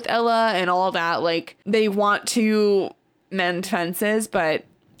time with Ella and all that. Like they want to mend fences, but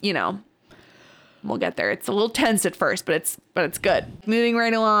you know, we'll get there. It's a little tense at first, but it's good. Moving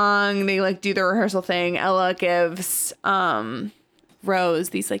right along, they like do the rehearsal thing. Ella gives Rose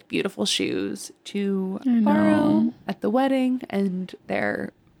these like beautiful shoes to borrow at the wedding, and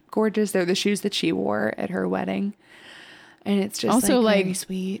they're gorgeous. They're the shoes that she wore at her wedding. And it's just also like very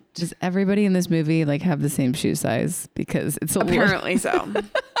sweet. Does everybody in this movie like have the same shoe size? Because it's apparently so.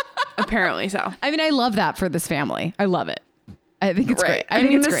 Apparently so. I mean, I love that for this family. I love it. I think it's great. I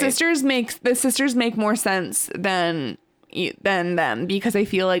mean, the sisters make more sense than them because I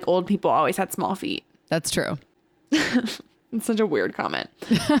feel like old people always had small feet. That's true. It's such a weird comment.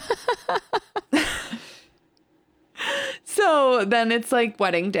 So then it's like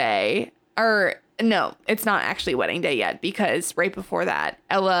wedding day, or no, it's not actually wedding day yet, because right before that,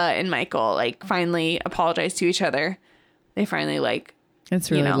 Ella and Michael like finally apologize to each other. They finally like, it's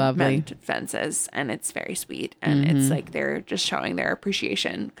really lovely, mend fences, and it's very sweet. And it's like they're just showing their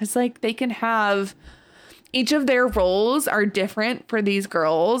appreciation because like they can have, each of their roles are different for these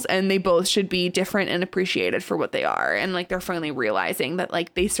girls, and they both should be different and appreciated for what they are. And like they're finally realizing that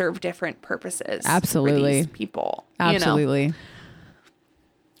like they serve different purposes. Absolutely. For these people. Absolutely. You know?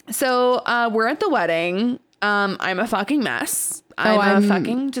 So we're at the wedding. I'm a fucking mess. I'm a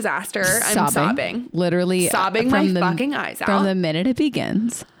fucking disaster. I'm sobbing. Literally sobbing my fucking eyes out. From the minute it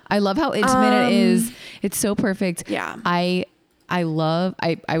begins. I love how intimate it is. It's so perfect. Yeah. I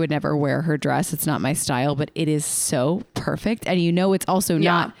would never wear her dress. It's not my style, but it is so perfect. And you know, it's also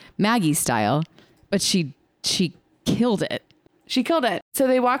not Maggie's style, but she killed it. She killed it. So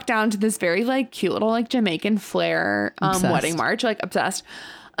they walk down to this very like cute little like Jamaican flair wedding march, like obsessed.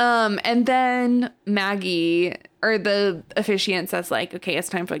 And then Maggie, or the officiant, says like, okay, it's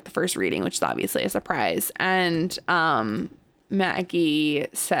time for like the first reading, which is obviously a surprise. And Maggie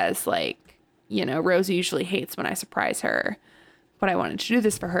says like, you know, Rosie usually hates when I surprise her, but I wanted to do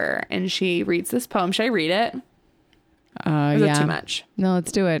this for her. And she reads this poem. Should I read it? Is it too much? No,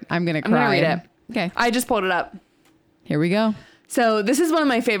 let's do it. I'm going to cry. I'm going to read it. Okay. I just pulled it up. Here we go. So this is one of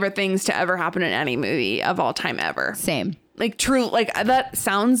my favorite things to ever happen in any movie of all time ever. Same. Like true, like that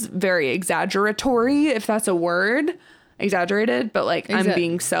sounds very exaggeratory, if that's a word. Exaggerated, but like I'm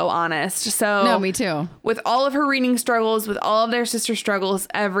being so honest. So no, me too. With all of her reading struggles, with all of their sister struggles,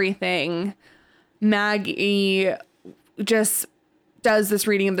 everything, Maggie just does this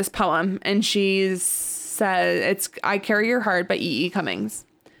reading of this poem, and she says it's "I Carry Your Heart" by E.E. Cummings.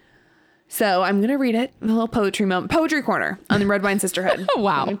 So I'm gonna read it. A little poetry moment, poetry corner on the Red Wine Sisterhood.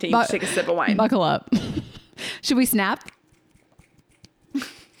 Wow! I'm gonna take a sip of wine. Buckle up. Should we snap?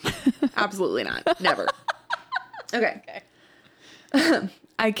 Absolutely not. Never. Okay.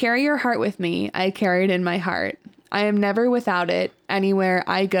 I carry your heart with me. I carry it in my heart. I am never without it. Anywhere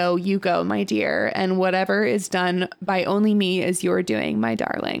I go, you go, my dear. And whatever is done by only me is your doing, my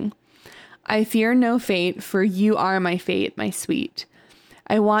darling. I fear no fate, for you are my fate, my sweet.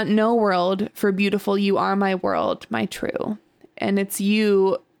 I want no world, for beautiful you are my world, my true. And it's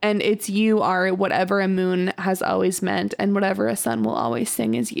you are whatever a moon has always meant, and whatever a sun will always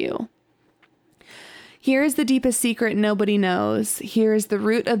sing is you. Here is the deepest secret nobody knows. Here is the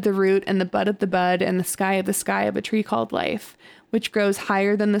root of the root, and the bud of the bud, and the sky of a tree called life, which grows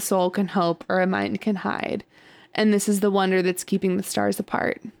higher than the soul can hope or a mind can hide. And this is the wonder that's keeping the stars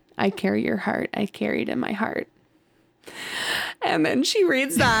apart. I carry your heart. I carry it in my heart. And then she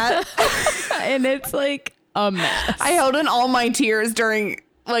reads that. And it's like, a mess. I held in all my tears during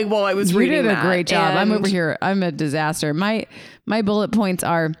while I was reading. You did a that, great job. I'm and- over here. I'm a disaster. My bullet points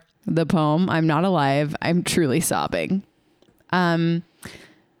are the poem. I'm not alive. I'm truly sobbing. I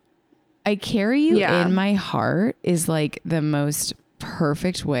carry you in my heart is like the most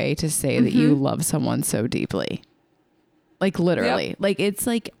perfect way to say that you love someone so deeply. Like literally. Like it's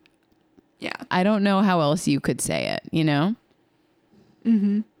like, yeah. I don't know how else you could say it, you know?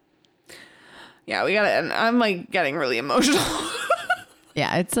 Yeah, we got it. And I'm like getting really emotional.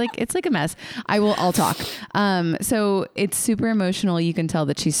 Yeah, it's like a mess. I'll talk. So it's super emotional. You can tell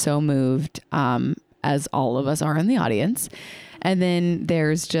that she's so moved, as all of us are in the audience. And then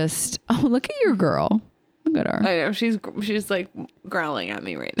there's just, oh, look at your girl. Look at her. I know she's like growling at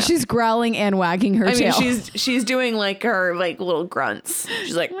me right now. She's growling and wagging her tail. She's doing like her like little grunts.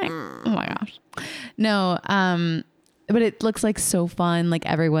 She's like, Oh my gosh. No, but it looks like so fun. Like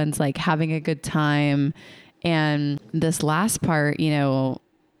everyone's like having a good time. And this last part, you know,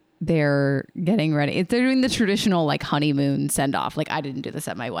 they're getting ready. They're doing the traditional like honeymoon send off. Like I didn't do this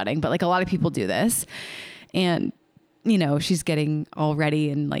at my wedding, but like a lot of people do this. And, you know, she's getting all ready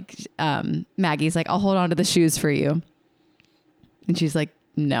and like Maggie's like, I'll hold on to the shoes for you. And she's like,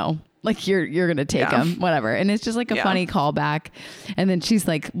 no, like you're going to take them, whatever. And it's just like a funny callback. And then she's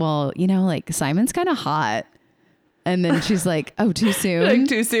like, well, you know, like Simon's kind of hot. And then she's like, oh, too soon. like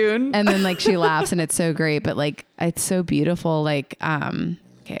too soon. And then like she laughs and it's so great, but like it's so beautiful. Like,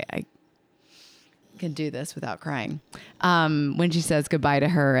 okay, I can do this without crying. When she says goodbye to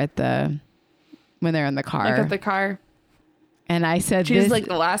her when they're in the car. Like at the car. And I said, she's like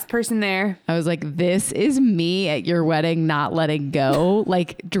the last person there. I was like, this is me at your wedding, not letting go,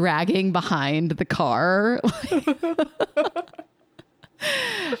 like dragging behind the car.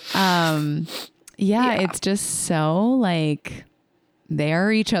 Yeah, it's just so like they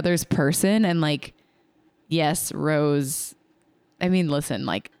are each other's person. And like, yes, Rose, I mean, listen,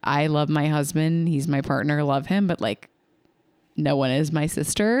 like I love my husband. He's my partner. Love him. But like no one is my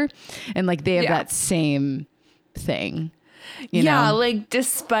sister. And like they have that same thing. You know? Like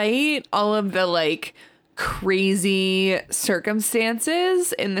despite all of the like crazy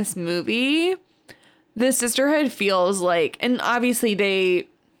circumstances in this movie, the sisterhood feels like, and obviously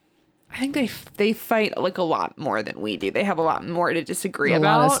I think they fight like a lot more than we do. They have a lot more to disagree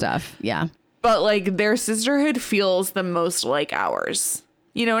about. A lot of stuff. Yeah. But like their sisterhood feels the most like ours.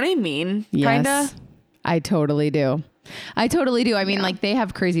 You know what I mean? Yes. Kinda. I totally do. I mean, like they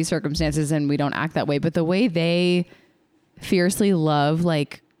have crazy circumstances and we don't act that way, but the way they fiercely love,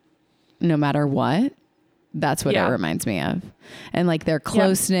 like no matter what, that's what it reminds me of. And like their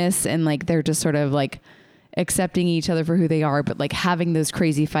closeness and like they're just sort of like accepting each other for who they are, but like having those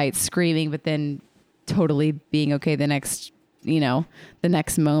crazy fights, screaming, but then totally being okay the next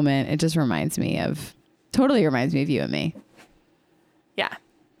moment. It just totally reminds me of you and me. Yeah,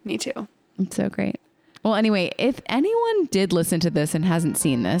 me too. It's so great. Well, anyway, if anyone did listen to this and hasn't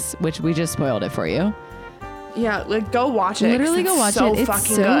seen this, which we just spoiled it for you. Yeah, like go watch it. Literally go watch it. It's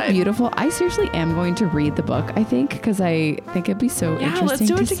so good. beautiful. I seriously am going to read the book, I think, because I think it'd be so interesting. Let's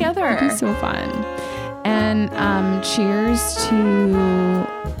do it see. together. It'd be so fun. And cheers to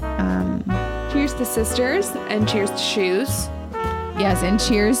cheers to sisters and cheers to shoes. Yes, and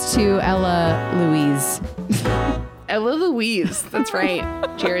cheers to Ella Louise. Ella Louise. That's right.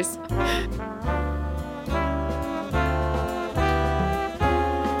 Cheers.